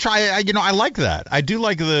 I will try. I like that. I do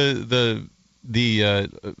like the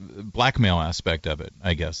blackmail aspect of it,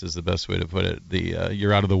 I guess, is the best way to put it.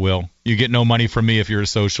 You're out of the will. You get no money from me if you're a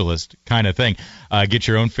socialist kind of thing. Get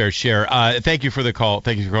your own fair share. Thank you for the call.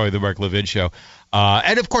 Thank you for calling the Mark Levin Show.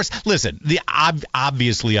 And, of course, listen,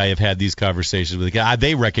 obviously I have had these conversations with the guy.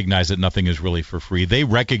 They recognize that nothing is really for free. They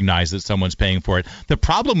recognize that someone's paying for it. The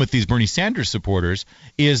problem with these Bernie Sanders supporters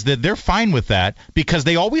is that they're fine with that because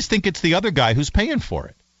they always think it's the other guy who's paying for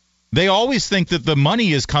it. They always think that the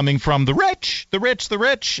money is coming from the rich,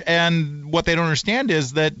 and what they don't understand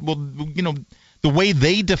is that, the way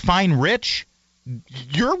they define rich,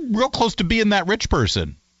 you're real close to being that rich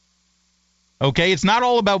person. Okay? It's not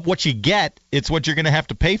all about what you get. It's what you're going to have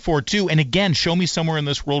to pay for, too. And, again, show me somewhere in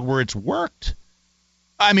this world where it's worked.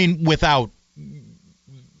 I mean, without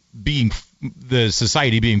the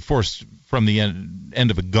society being forced from the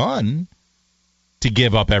end of a gun to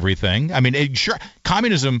give up everything. I mean, sure,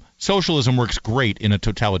 communism, socialism works great in a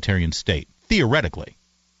totalitarian state, theoretically.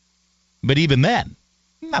 But even then,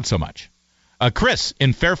 not so much. Chris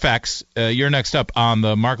in Fairfax, you're next up on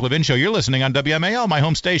the Mark Levin Show. You're listening on WMAL, my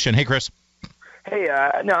home station. Hey, Chris. Hey,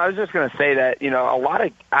 no, I was just going to say that, a lot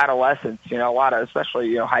of adolescents,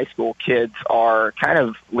 especially, high school kids are kind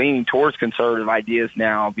of leaning towards conservative ideas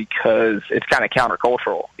now because it's kind of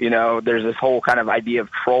countercultural. There's this whole kind of idea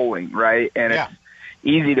of trolling, right? And it's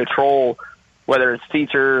easy to troll, whether it's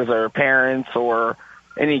teachers or parents or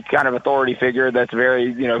any kind of authority figure that's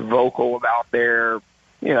very, vocal about their,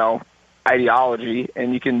 ideology.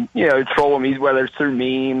 And you can, troll them whether it's through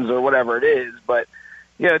memes or whatever it is. But,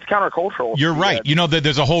 it's countercultural. You're right.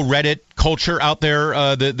 There's a whole Reddit culture out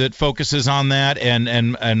there that focuses on that.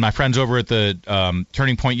 And my friends over at the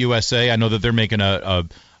Turning Point USA, I know that they're making a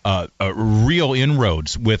real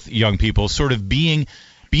inroads with young people, sort of being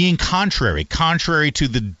contrary to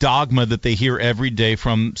the dogma that they hear every day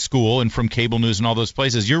from school and from cable news and all those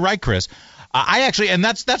places. You're right, Chris. I actually, and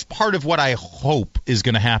that's part of what I hope is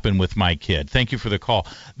going to happen with my kid. Thank you for the call.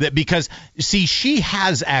 Because, see, she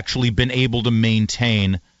has actually been able to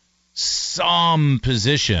maintain some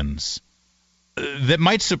positions that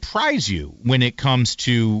might surprise you when it comes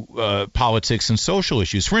to politics and social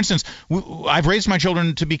issues. For instance, I've raised my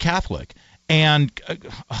children to be Catholic. And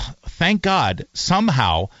thank God,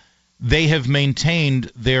 somehow, they have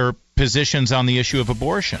maintained their positions on the issue of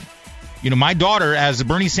abortion. My daughter, as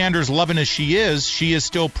Bernie Sanders loving as she is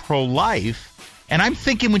still pro-life. And I'm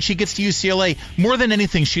thinking when she gets to UCLA, more than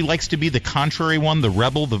anything, she likes to be the contrary one, the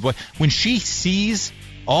rebel. When she sees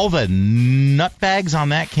all the nutbags on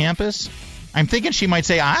that campus, I'm thinking she might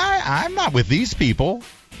say, I'm not with these people.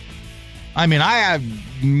 I mean, I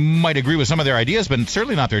might agree with some of their ideas, but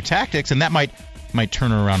certainly not their tactics, and that might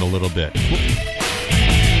turn her around a little bit.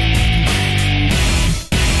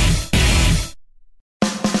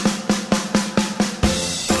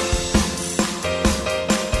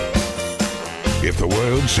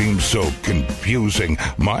 world seems so confusing.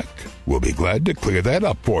 Mark will be glad to clear that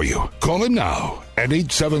up for you. Call him now at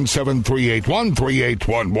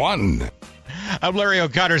 877-381-3811. I'm Larry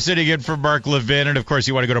O'Connor sitting in for Mark Levin. And, of course,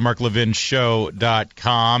 you want to go to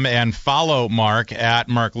marklevinshow.com and follow Mark at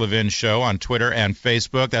Mark Levin Show on Twitter and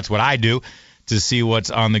Facebook. That's what I do to see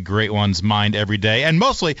what's on the great one's mind every day, and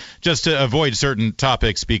mostly just to avoid certain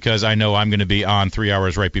topics because I know I'm going to be on 3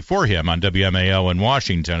 hours right before him on WMAL in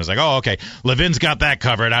Washington. It's like, oh, okay, Levin's got that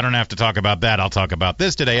covered. I don't have to talk about that. I'll talk about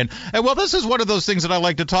this today. And well, this is one of those things that I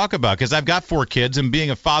like to talk about because I've got 4 kids, and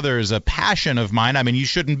being a father is a passion of mine. I mean, you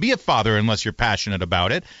shouldn't be a father unless you're passionate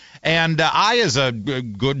about it. And I, as a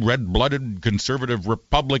good red-blooded conservative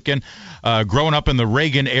Republican, growing up in the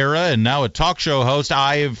Reagan era and now a talk show host,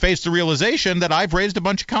 I have faced the realization that I've raised a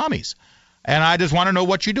bunch of commies. And I just want to know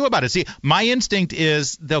what you do about it. See, my instinct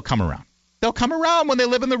is they'll come around. They'll come around when they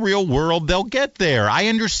live in the real world. They'll get there. I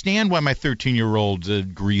understand why my 13-year-old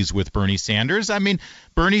agrees with Bernie Sanders. I mean,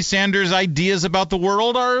 Bernie Sanders' ideas about the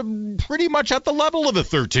world are pretty much at the level of a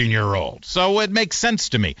 13-year-old. So it makes sense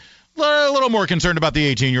to me. A little more concerned about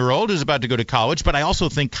the 18-year-old who's about to go to college, but I also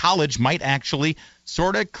think college might actually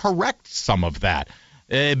sort of correct some of that.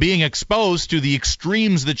 Being exposed to the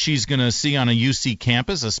extremes that she's going to see on a UC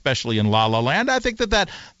campus, especially in La La Land, I think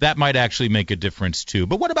that might actually make a difference too.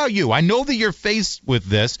 But what about you? I know that you're faced with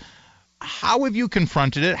this. How have you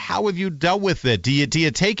confronted it? How have you dealt with it? Do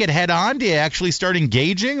you take it head on? Do you actually start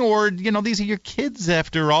engaging? Or, these are your kids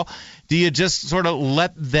after all. Do you just sort of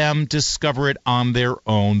let them discover it on their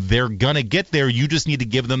own? They're going to get there. You just need to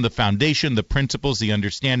give them the foundation, the principles, the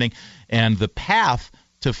understanding, and the path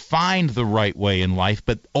to find the right way in life.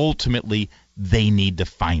 But ultimately, they need to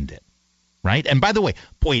find it. Right? And by the way,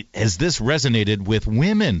 boy, has this resonated with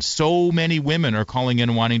women. So many women are calling in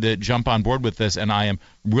and wanting to jump on board with this, and I am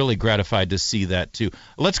really gratified to see that too.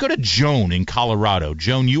 Let's go to Joan in Colorado.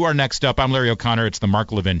 Joan, you are next up. I'm Larry O'Connor. It's the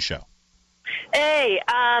Mark Levin Show. Hey,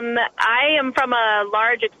 I am from a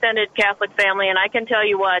large extended Catholic family, and I can tell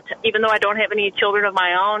you what, even though I don't have any children of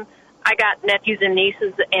my own, I got nephews and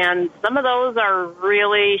nieces, and some of those are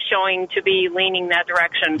really showing to be leaning that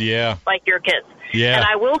direction, like your kids. Yeah. And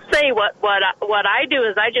I will say what I do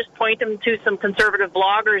is I just point them to some conservative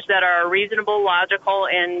bloggers that are reasonable, logical,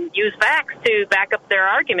 and use facts to back up their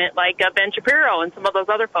argument, like Ben Shapiro and some of those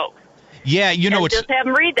other folks. Yeah, and just have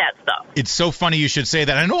them read that stuff. It's so funny you should say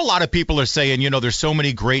that. I know a lot of people are saying, there's so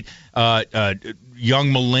many great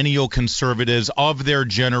young millennial conservatives of their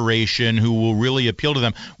generation who will really appeal to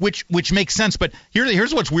them, which makes sense. But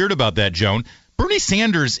here's what's weird about that, Joan. Bernie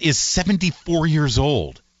Sanders is 74 years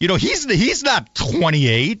old. He's not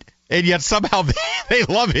 28, and yet somehow they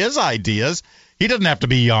love his ideas. He doesn't have to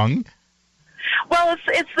be young. Well,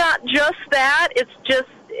 it's not just that. It's just,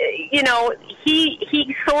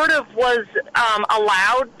 he sort of was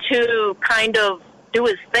allowed to kind of do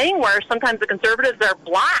his thing where sometimes the conservatives are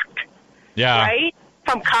blocked, right,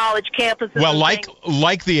 from college campuses. Well,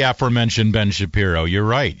 like the aforementioned Ben Shapiro. You're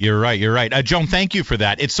right. Joan, thank you for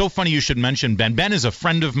that. It's so funny you should mention Ben. Ben is a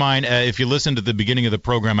friend of mine. If you listened to the beginning of the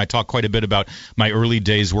program, I talked quite a bit about my early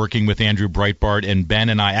days working with Andrew Breitbart, and Ben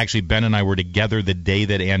and I were together the day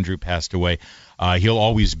that Andrew passed away. He'll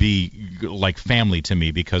always be like family to me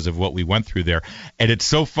because of what we went through there. And it's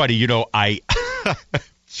so funny, I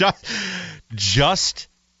just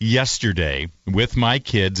yesterday with my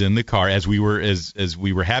kids in the car as we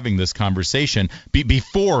were having this conversation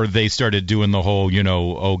before they started doing the whole,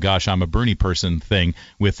 oh gosh, I'm a Bernie person thing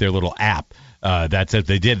with their little app. That's it.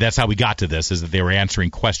 They did. That's how we got to this, is that they were answering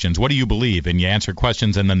questions. What do you believe? And you answer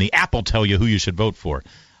questions, and then the app will tell you who you should vote for.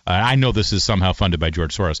 I know this is somehow funded by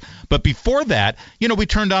George Soros. But before that, we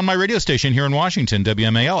turned on my radio station here in Washington,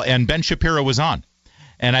 WMAL, and Ben Shapiro was on.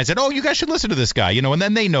 And I said, oh, you guys should listen to this guy. And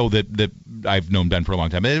then they know that I've known Ben for a long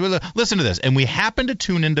time. Listen to this. And we happened to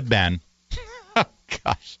tune into Ben. Oh,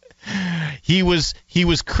 gosh. He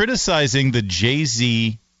was criticizing the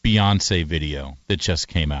Jay-Z Beyonce video that just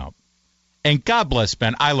came out. And God bless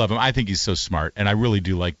Ben. I love him. I think he's so smart. And I really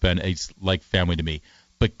do like Ben. He's like family to me.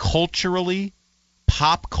 But culturally,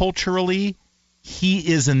 pop culturally,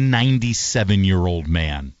 he is a 97-year-old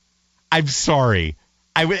man. I'm sorry.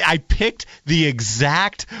 I picked the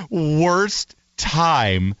exact worst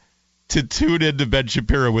time to tune into Ben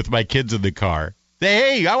Shapiro with my kids in the car.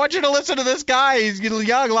 Hey, I want you to listen to this guy. He's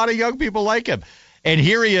young. A lot of young people like him. And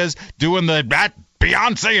here he is doing that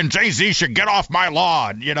Beyonce and Jay-Z should get off my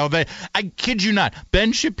lawn. I kid you not.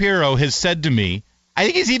 Ben Shapiro has said to me, I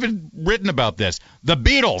think he's even written about this, the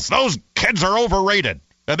Beatles, those kids are overrated.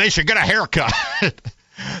 They should get a haircut.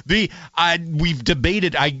 We've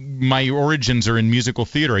debated. My origins are in musical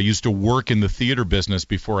theater. I used to work in the theater business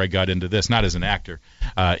before I got into this, not as an actor,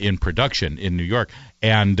 in production in New York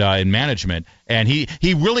and in management. And he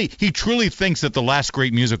truly thinks that the last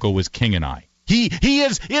great musical was King and I. He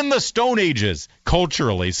is in the Stone Ages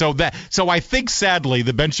culturally. So I think sadly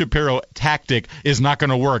the Ben Shapiro tactic is not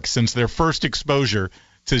going to work, since their first exposure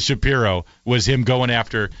to Shapiro was him going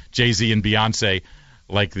after Jay-Z and Beyonce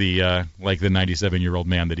like the 97-year-old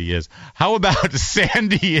man that he is. How about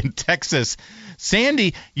Sandy in Texas?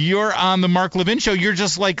 Sandy, you're on the Mark Levin Show. You're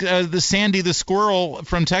just like the Sandy the squirrel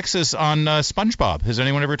from Texas on SpongeBob. Has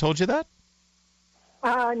anyone ever told you that?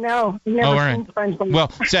 No, never all right. seen SpongeBob.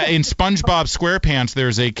 Well, in SpongeBob SquarePants,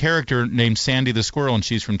 there's a character named Sandy the squirrel, and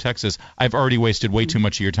she's from Texas. I've already wasted way too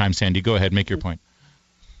much of your time, Sandy. Go ahead, make your point.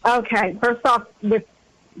 Okay, first off, with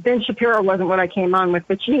Ben Shapiro wasn't what I came on with,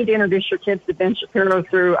 but you need to introduce your kids to Ben Shapiro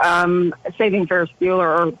through Saving Ferris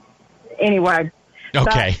Bueller, or anyway.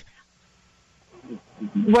 Okay.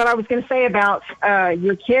 What I was going to say about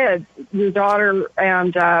your kids, your daughter,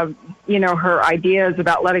 and her ideas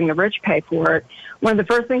about letting the rich pay for it. One of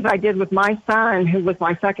the first things I did with my son, who was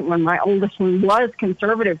my second one, my oldest one, was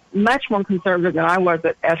conservative, much more conservative than I was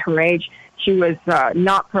at her age. She was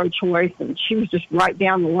not pro-choice, and she was just right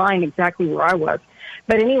down the line exactly where I was.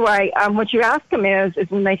 But anyway, what you ask them is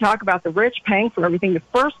when they talk about the rich paying for everything, the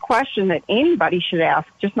first question that anybody should ask,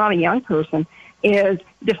 just not a young person, is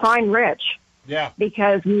define rich. Yeah.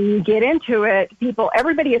 Because when you get into it,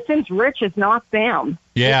 everybody assumes rich is not them.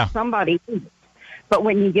 Yeah. It's somebody. But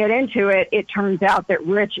when you get into it, it turns out that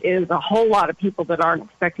rich is a whole lot of people that aren't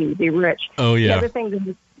expecting to be rich. Oh, yeah.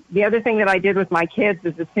 The other thing that I did with my kids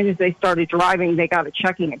is as soon as they started driving, they got a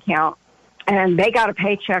checking account, and they got a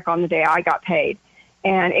paycheck on the day I got paid.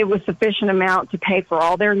 And it was sufficient amount to pay for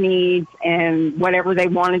all their needs and whatever they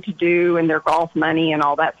wanted to do and their golf money and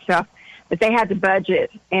all that stuff. But they had to budget.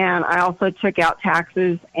 And I also took out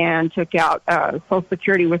taxes and took out Social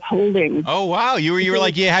Security withholding. Oh, wow. You were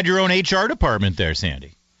like you had your own HR department there,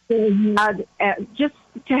 Sandy. Just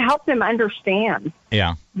to help them understand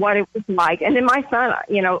what it was like. And then my son,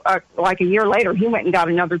 like a year later, he went and got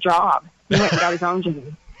another job. He went and got his own job.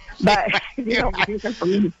 But, for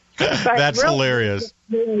me. But that's really, hilarious.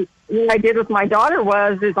 What I did with my daughter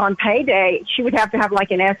is on payday, she would have to have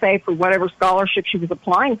like an essay for whatever scholarship she was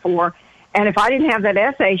applying for. And if I didn't have that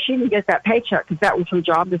essay, she didn't get that paycheck because that was her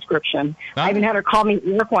job description. I even had her call me at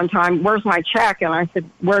work one time, "Where's my check?" And I said,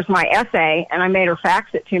 "Where's my essay?" And I made her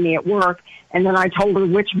fax it to me at work. And then I told her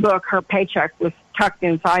which book her paycheck was tucked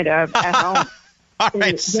inside of at home. All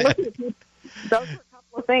right, those are a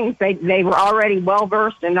couple of things. They were already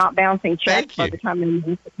well-versed in not bouncing checks by the time they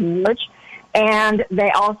moved to college. And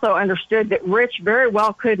they also understood that rich very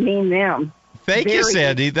well could mean them. Thank you,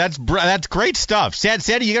 Sandy. That's great stuff.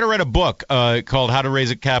 Sandy, you got to write a book called How to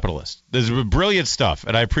Raise a Capitalist. This is brilliant stuff,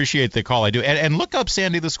 and I appreciate the call. I do. And look up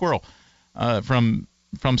Sandy the Squirrel from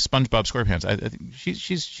SpongeBob SquarePants. I think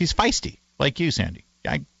she's feisty like you, Sandy.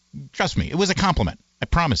 Trust me, it was a compliment. I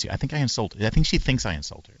promise you. I think I insulted her. I think she thinks I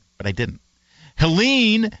insulted her, but I didn't.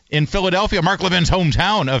 Helene in Philadelphia, Mark Levin's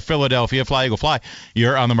hometown of Philadelphia. Fly, Eagle, Fly.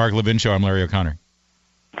 You're on the Mark Levin Show. I'm Larry O'Connor.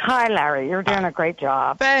 Hi, Larry. You're doing a great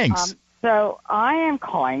job. Thanks. So I am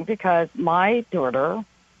calling because my daughter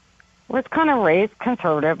was kind of raised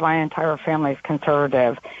conservative. My entire family's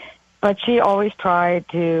conservative. But she always tried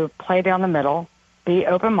to play down the middle, be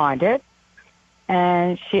open-minded.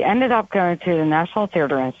 And she ended up going to the National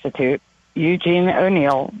Theater Institute, Eugene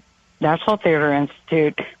O'Neill National Theater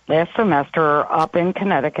Institute, last semester up in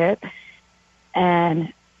Connecticut.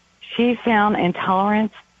 And she found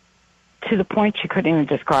intolerance to the point she couldn't even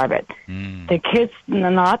describe it. The kids,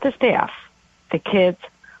 not the staff, the kids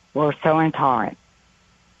were so intolerant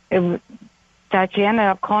that she ended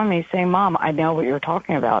up calling me saying, "Mom, I know what you're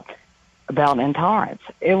talking about intolerance."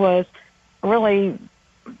 It was really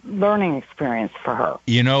learning experience for her.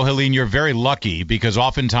 You know, Helene, you're very lucky because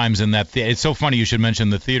oftentimes in that it's so funny you should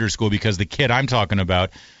mention the theater school because the kid I'm talking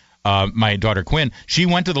about, my daughter Quinn, she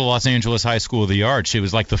went to the Los Angeles High School of the Arts. She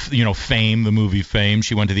was like Fame, the movie Fame.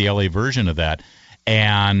 She went to the LA version of that.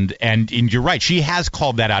 And you're right. She has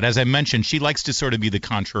called that out. As I mentioned, she likes to sort of be the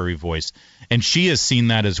contrary voice, and she has seen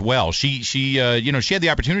that as well. She had the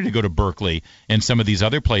opportunity to go to Berkeley and some of these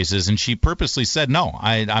other places, and she purposely said, "No,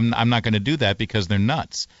 I'm not going to do that because they're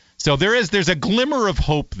nuts." So there's a glimmer of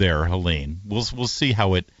hope there, Helene. We'll see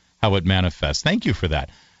how it manifests. Thank you for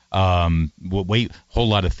that. Whole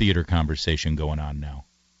lot of theater conversation going on now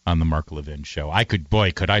on the Mark Levin Show.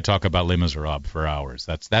 Could I talk about Les Miserables for hours?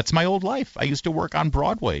 That's my old life. I used to work on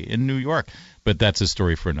Broadway in New York, but that's a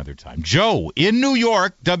story for another time. Joe in New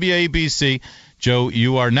York, WABC. Joe,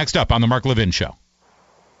 you are next up on the Mark Levin Show.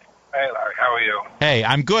 Hey, Larry, how are you? Hey,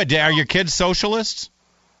 I'm good. Are your kids socialists?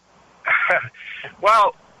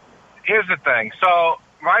 Well, here's the thing. So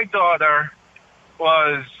my daughter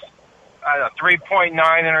was 3.9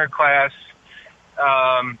 in her class,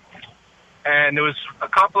 and there was a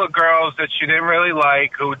couple of girls that she didn't really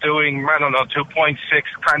like who were doing, 2.6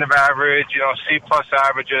 kind of average, C-plus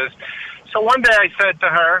averages. So one day I said to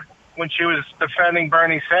her, when she was defending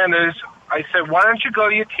Bernie Sanders, I said, why don't you go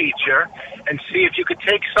to your teacher and see if you could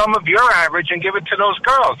take some of your average and give it to those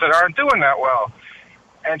girls that aren't doing that well?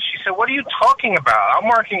 And she said, what are you talking about? I'm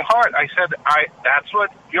working hard. I said, that's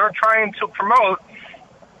what you're trying to promote.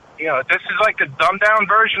 This is like a dumbed-down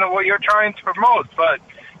version of what you're trying to promote, but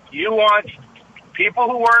you want people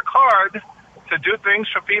who work hard to do things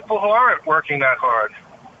for people who aren't working that hard.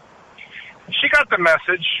 She got the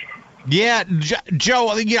message. Yeah, Joe,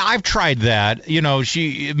 I've tried that.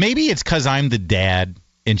 Maybe it's because I'm the dad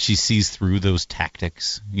and she sees through those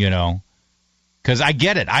tactics, Because I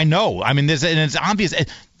get it. I know. I mean, and it's obvious.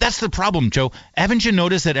 That's the problem, Joe. Haven't you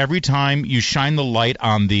noticed that every time you shine the light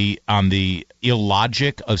on the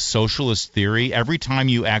illogic of socialist theory, every time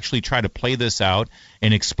you actually try to play this out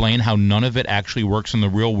and explain how none of it actually works in the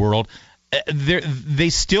real world, they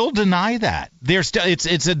still deny that.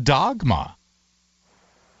 It's a dogma.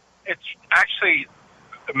 It's actually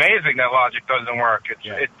amazing that logic doesn't work.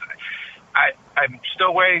 I'm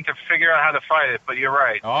still waiting to figure out how to fight it, but you're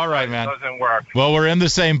right. All right, man. It doesn't work. Well, we're in the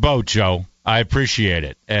same boat, Joe. I appreciate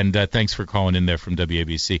it. And thanks for calling in there from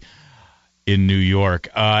WABC in New York.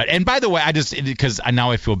 And by the way, because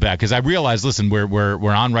now I feel bad, because I realize, listen,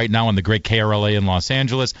 we're on right now on the great KRLA in Los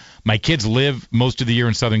Angeles. My kids live most of the year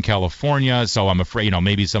in Southern California, so I'm afraid,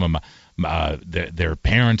 maybe some of their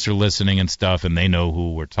parents are listening and stuff, and they know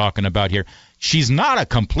who we're talking about here. She's not a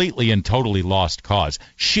completely and totally lost cause.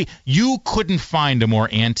 You couldn't find a more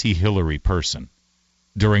anti-Hillary person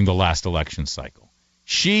during the last election cycle.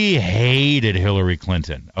 She hated Hillary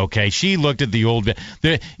Clinton, okay? She looked at the old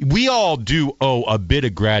 – we all do owe a bit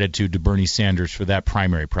of gratitude to Bernie Sanders for that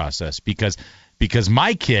primary process because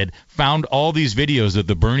my kid found all these videos that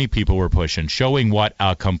the Bernie people were pushing showing what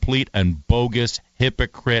a complete and bogus,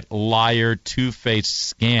 hypocrite, liar,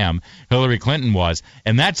 two-faced scam Hillary Clinton was,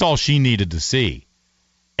 and that's all she needed to see.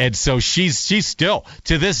 And so she's still,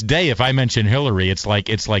 to this day, if I mention Hillary, it's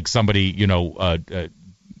like somebody,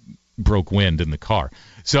 broke wind in the car.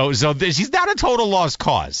 So she's not a total lost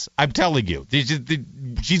cause. I'm telling you.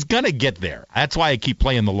 She's going to get there. That's why I keep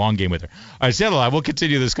playing the long game with her. I said, we'll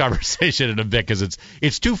continue this conversation in a bit because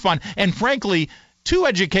it's too fun and, frankly, too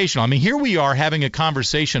educational. I mean, here we are having a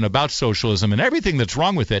conversation about socialism and everything that's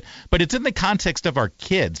wrong with it, but it's in the context of our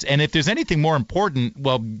kids. And if there's anything more important,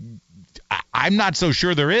 well, I'm not so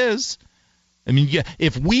sure there is. I mean,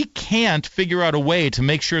 if we can't figure out a way to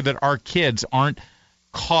make sure that our kids aren't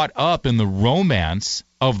caught up in the romance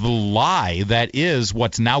of the lie that is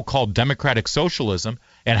what's now called democratic socialism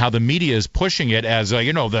and how the media is pushing it as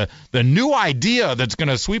the new idea that's going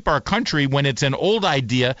to sweep our country when it's an old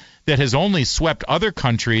idea that has only swept other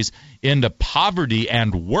countries into poverty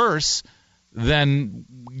and worse, then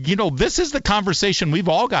this is the conversation we've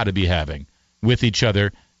all got to be having with each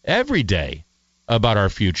other every day about our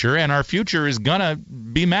future, and our future is going to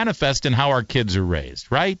be manifest in how our kids are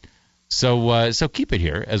raised, right? So keep it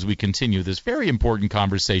here as we continue this very important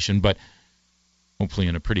conversation, but hopefully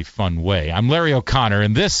in a pretty fun way. I'm Larry O'Connor,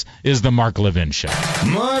 and this is the Mark Levin Show.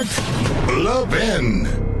 Mark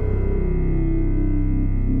Levin.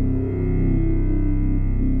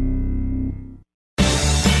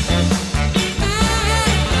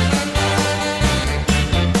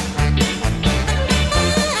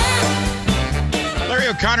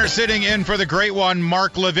 Connor sitting in for the great one,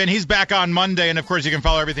 Mark Levin. He's back on Monday, and of course you can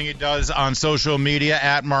follow everything he does on social media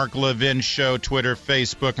at Mark Levin Show, Twitter,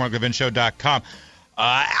 Facebook, marklevinshow.com.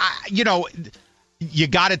 You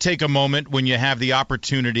got to take a moment when you have the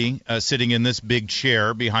opportunity sitting in this big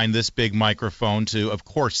chair behind this big microphone to, of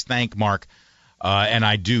course, thank Mark. And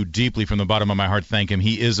I do deeply from the bottom of my heart thank him.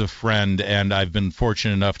 He is a friend, and I've been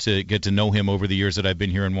fortunate enough to get to know him over the years that I've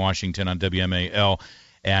been here in Washington on WMAL.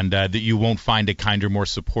 And that you won't find a kinder, more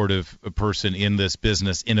supportive person in this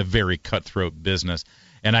business, in a very cutthroat business.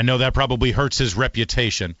 And I know that probably hurts his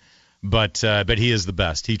reputation, but he is the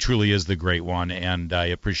best. He truly is the great one, and I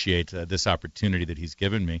appreciate this opportunity that he's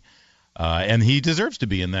given me. And he deserves to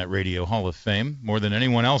be in that Radio Hall of Fame more than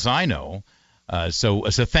anyone else I know. So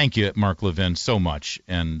thank you, Mark Levin, so much,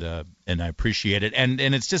 and I appreciate it. And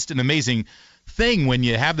it's just an amazing thing when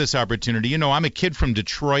you have this opportunity. I'm a kid from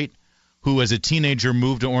Detroit who as a teenager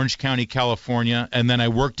moved to Orange County, California, and then I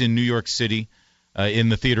worked in New York City in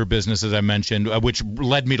the theater business, as I mentioned, which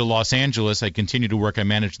led me to Los Angeles. I continue to work. I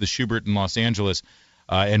managed the Schubert in Los Angeles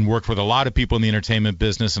and worked with a lot of people in the entertainment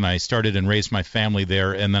business, and I started and raised my family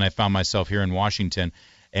there, and then I found myself here in Washington.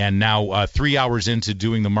 And now 3 hours into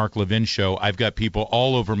doing the Mark Levin Show, I've got people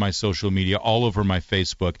all over my social media, all over my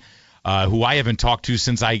Facebook, who I haven't talked to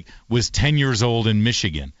since I was 10 years old in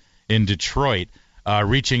Michigan, in Detroit,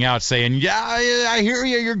 reaching out saying, yeah, I hear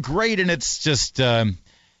you, you're great. And it's just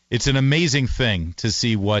it's an amazing thing to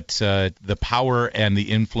see what the power and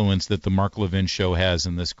the influence that the Mark Levin Show has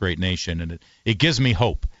in this great nation. And it gives me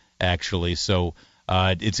hope, actually. So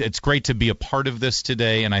it's great to be a part of this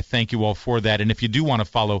today, and I thank you all for that. And if you do want to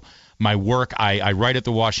follow my work, I write at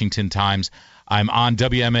the Washington Times. I'm on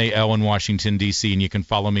WMAL in Washington, D.C., and you can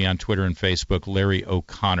follow me on Twitter and Facebook, Larry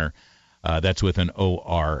O'Connor. That's with an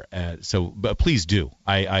O-R. But please do.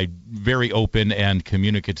 I'm very open and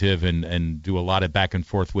communicative and do a lot of back and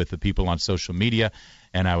forth with the people on social media,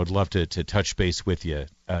 and I would love to touch base with you.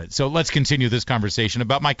 So let's continue this conversation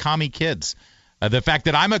about my commie kids. The fact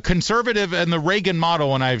that I'm a conservative in the Reagan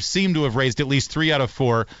model, and I've seemed to have raised at least 3 out of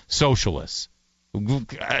 4 socialists.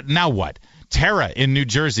 Now what? Tara in New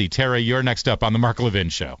Jersey. Tara, you're next up on the Mark Levin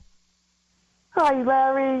Show. Hi,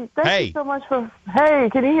 Larry. Thank you so much for. Hey,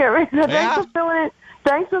 can you hear me?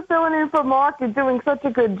 Thanks for filling in for Mark and doing such a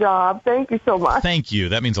good job. Thank you so much. Thank you.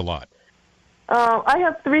 That means a lot. I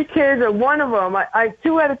have 3 kids, and one of them,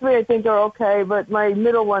 2 out of 3, I think are okay, but my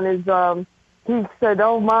middle one is. He said,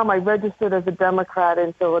 "Oh, Mom, I registered as a Democrat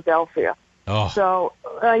in Philadelphia." Oh. So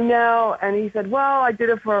I know, and he said, "Well, I did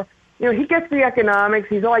it for." He gets the economics.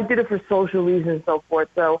 He's, I did it for social reasons and so forth.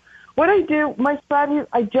 So what I do, my strategy,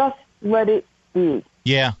 I just let it be.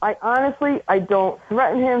 Yeah. I don't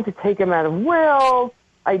threaten him to take him out of wills.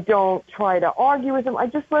 I don't try to argue with him. I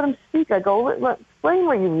just let him speak. I go, explain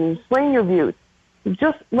what you views, explain your views.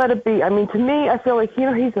 Just let it be. I mean, to me, I feel like,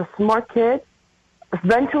 he's a smart kid.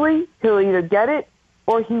 Eventually, he'll either get it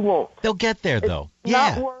or he won't. They'll get there, though. It's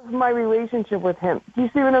not worth my relationship with him. Do you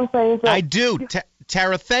see what I'm saying? So, I do.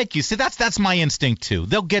 Tara, thank you. See, that's my instinct, too.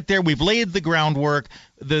 They'll get there. We've laid the groundwork.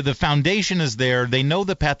 The foundation is there. They know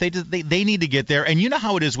the path. They need to get there. And you know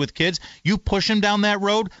how it is with kids. You push them down that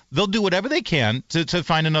road, they'll do whatever they can to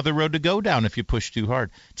find another road to go down if you push too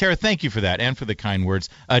hard. Tara, thank you for that and for the kind words.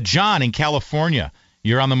 John in California,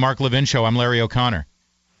 you're on the Mark Levin Show. I'm Larry O'Connor.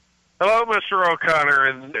 Hello, Mr. O'Connor,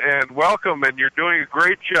 and welcome, and you're doing a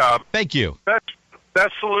great job. Thank you. That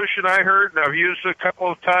solution I heard, and I've used it a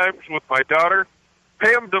couple of times with my daughter,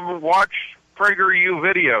 pay them to watch PragerU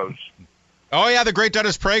videos. Oh, yeah, the great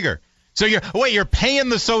Dennis Prager. So you're paying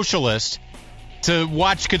the socialist to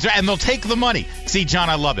watch, and they'll take the money. See, John,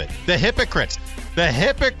 I love it. The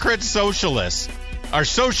hypocrite socialists are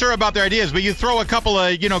so sure about their ideas, but you throw a couple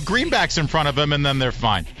of, greenbacks in front of them, and then they're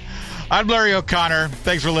fine. I'm Larry O'Connor.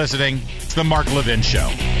 Thanks for listening. It's the Mark Levin Show.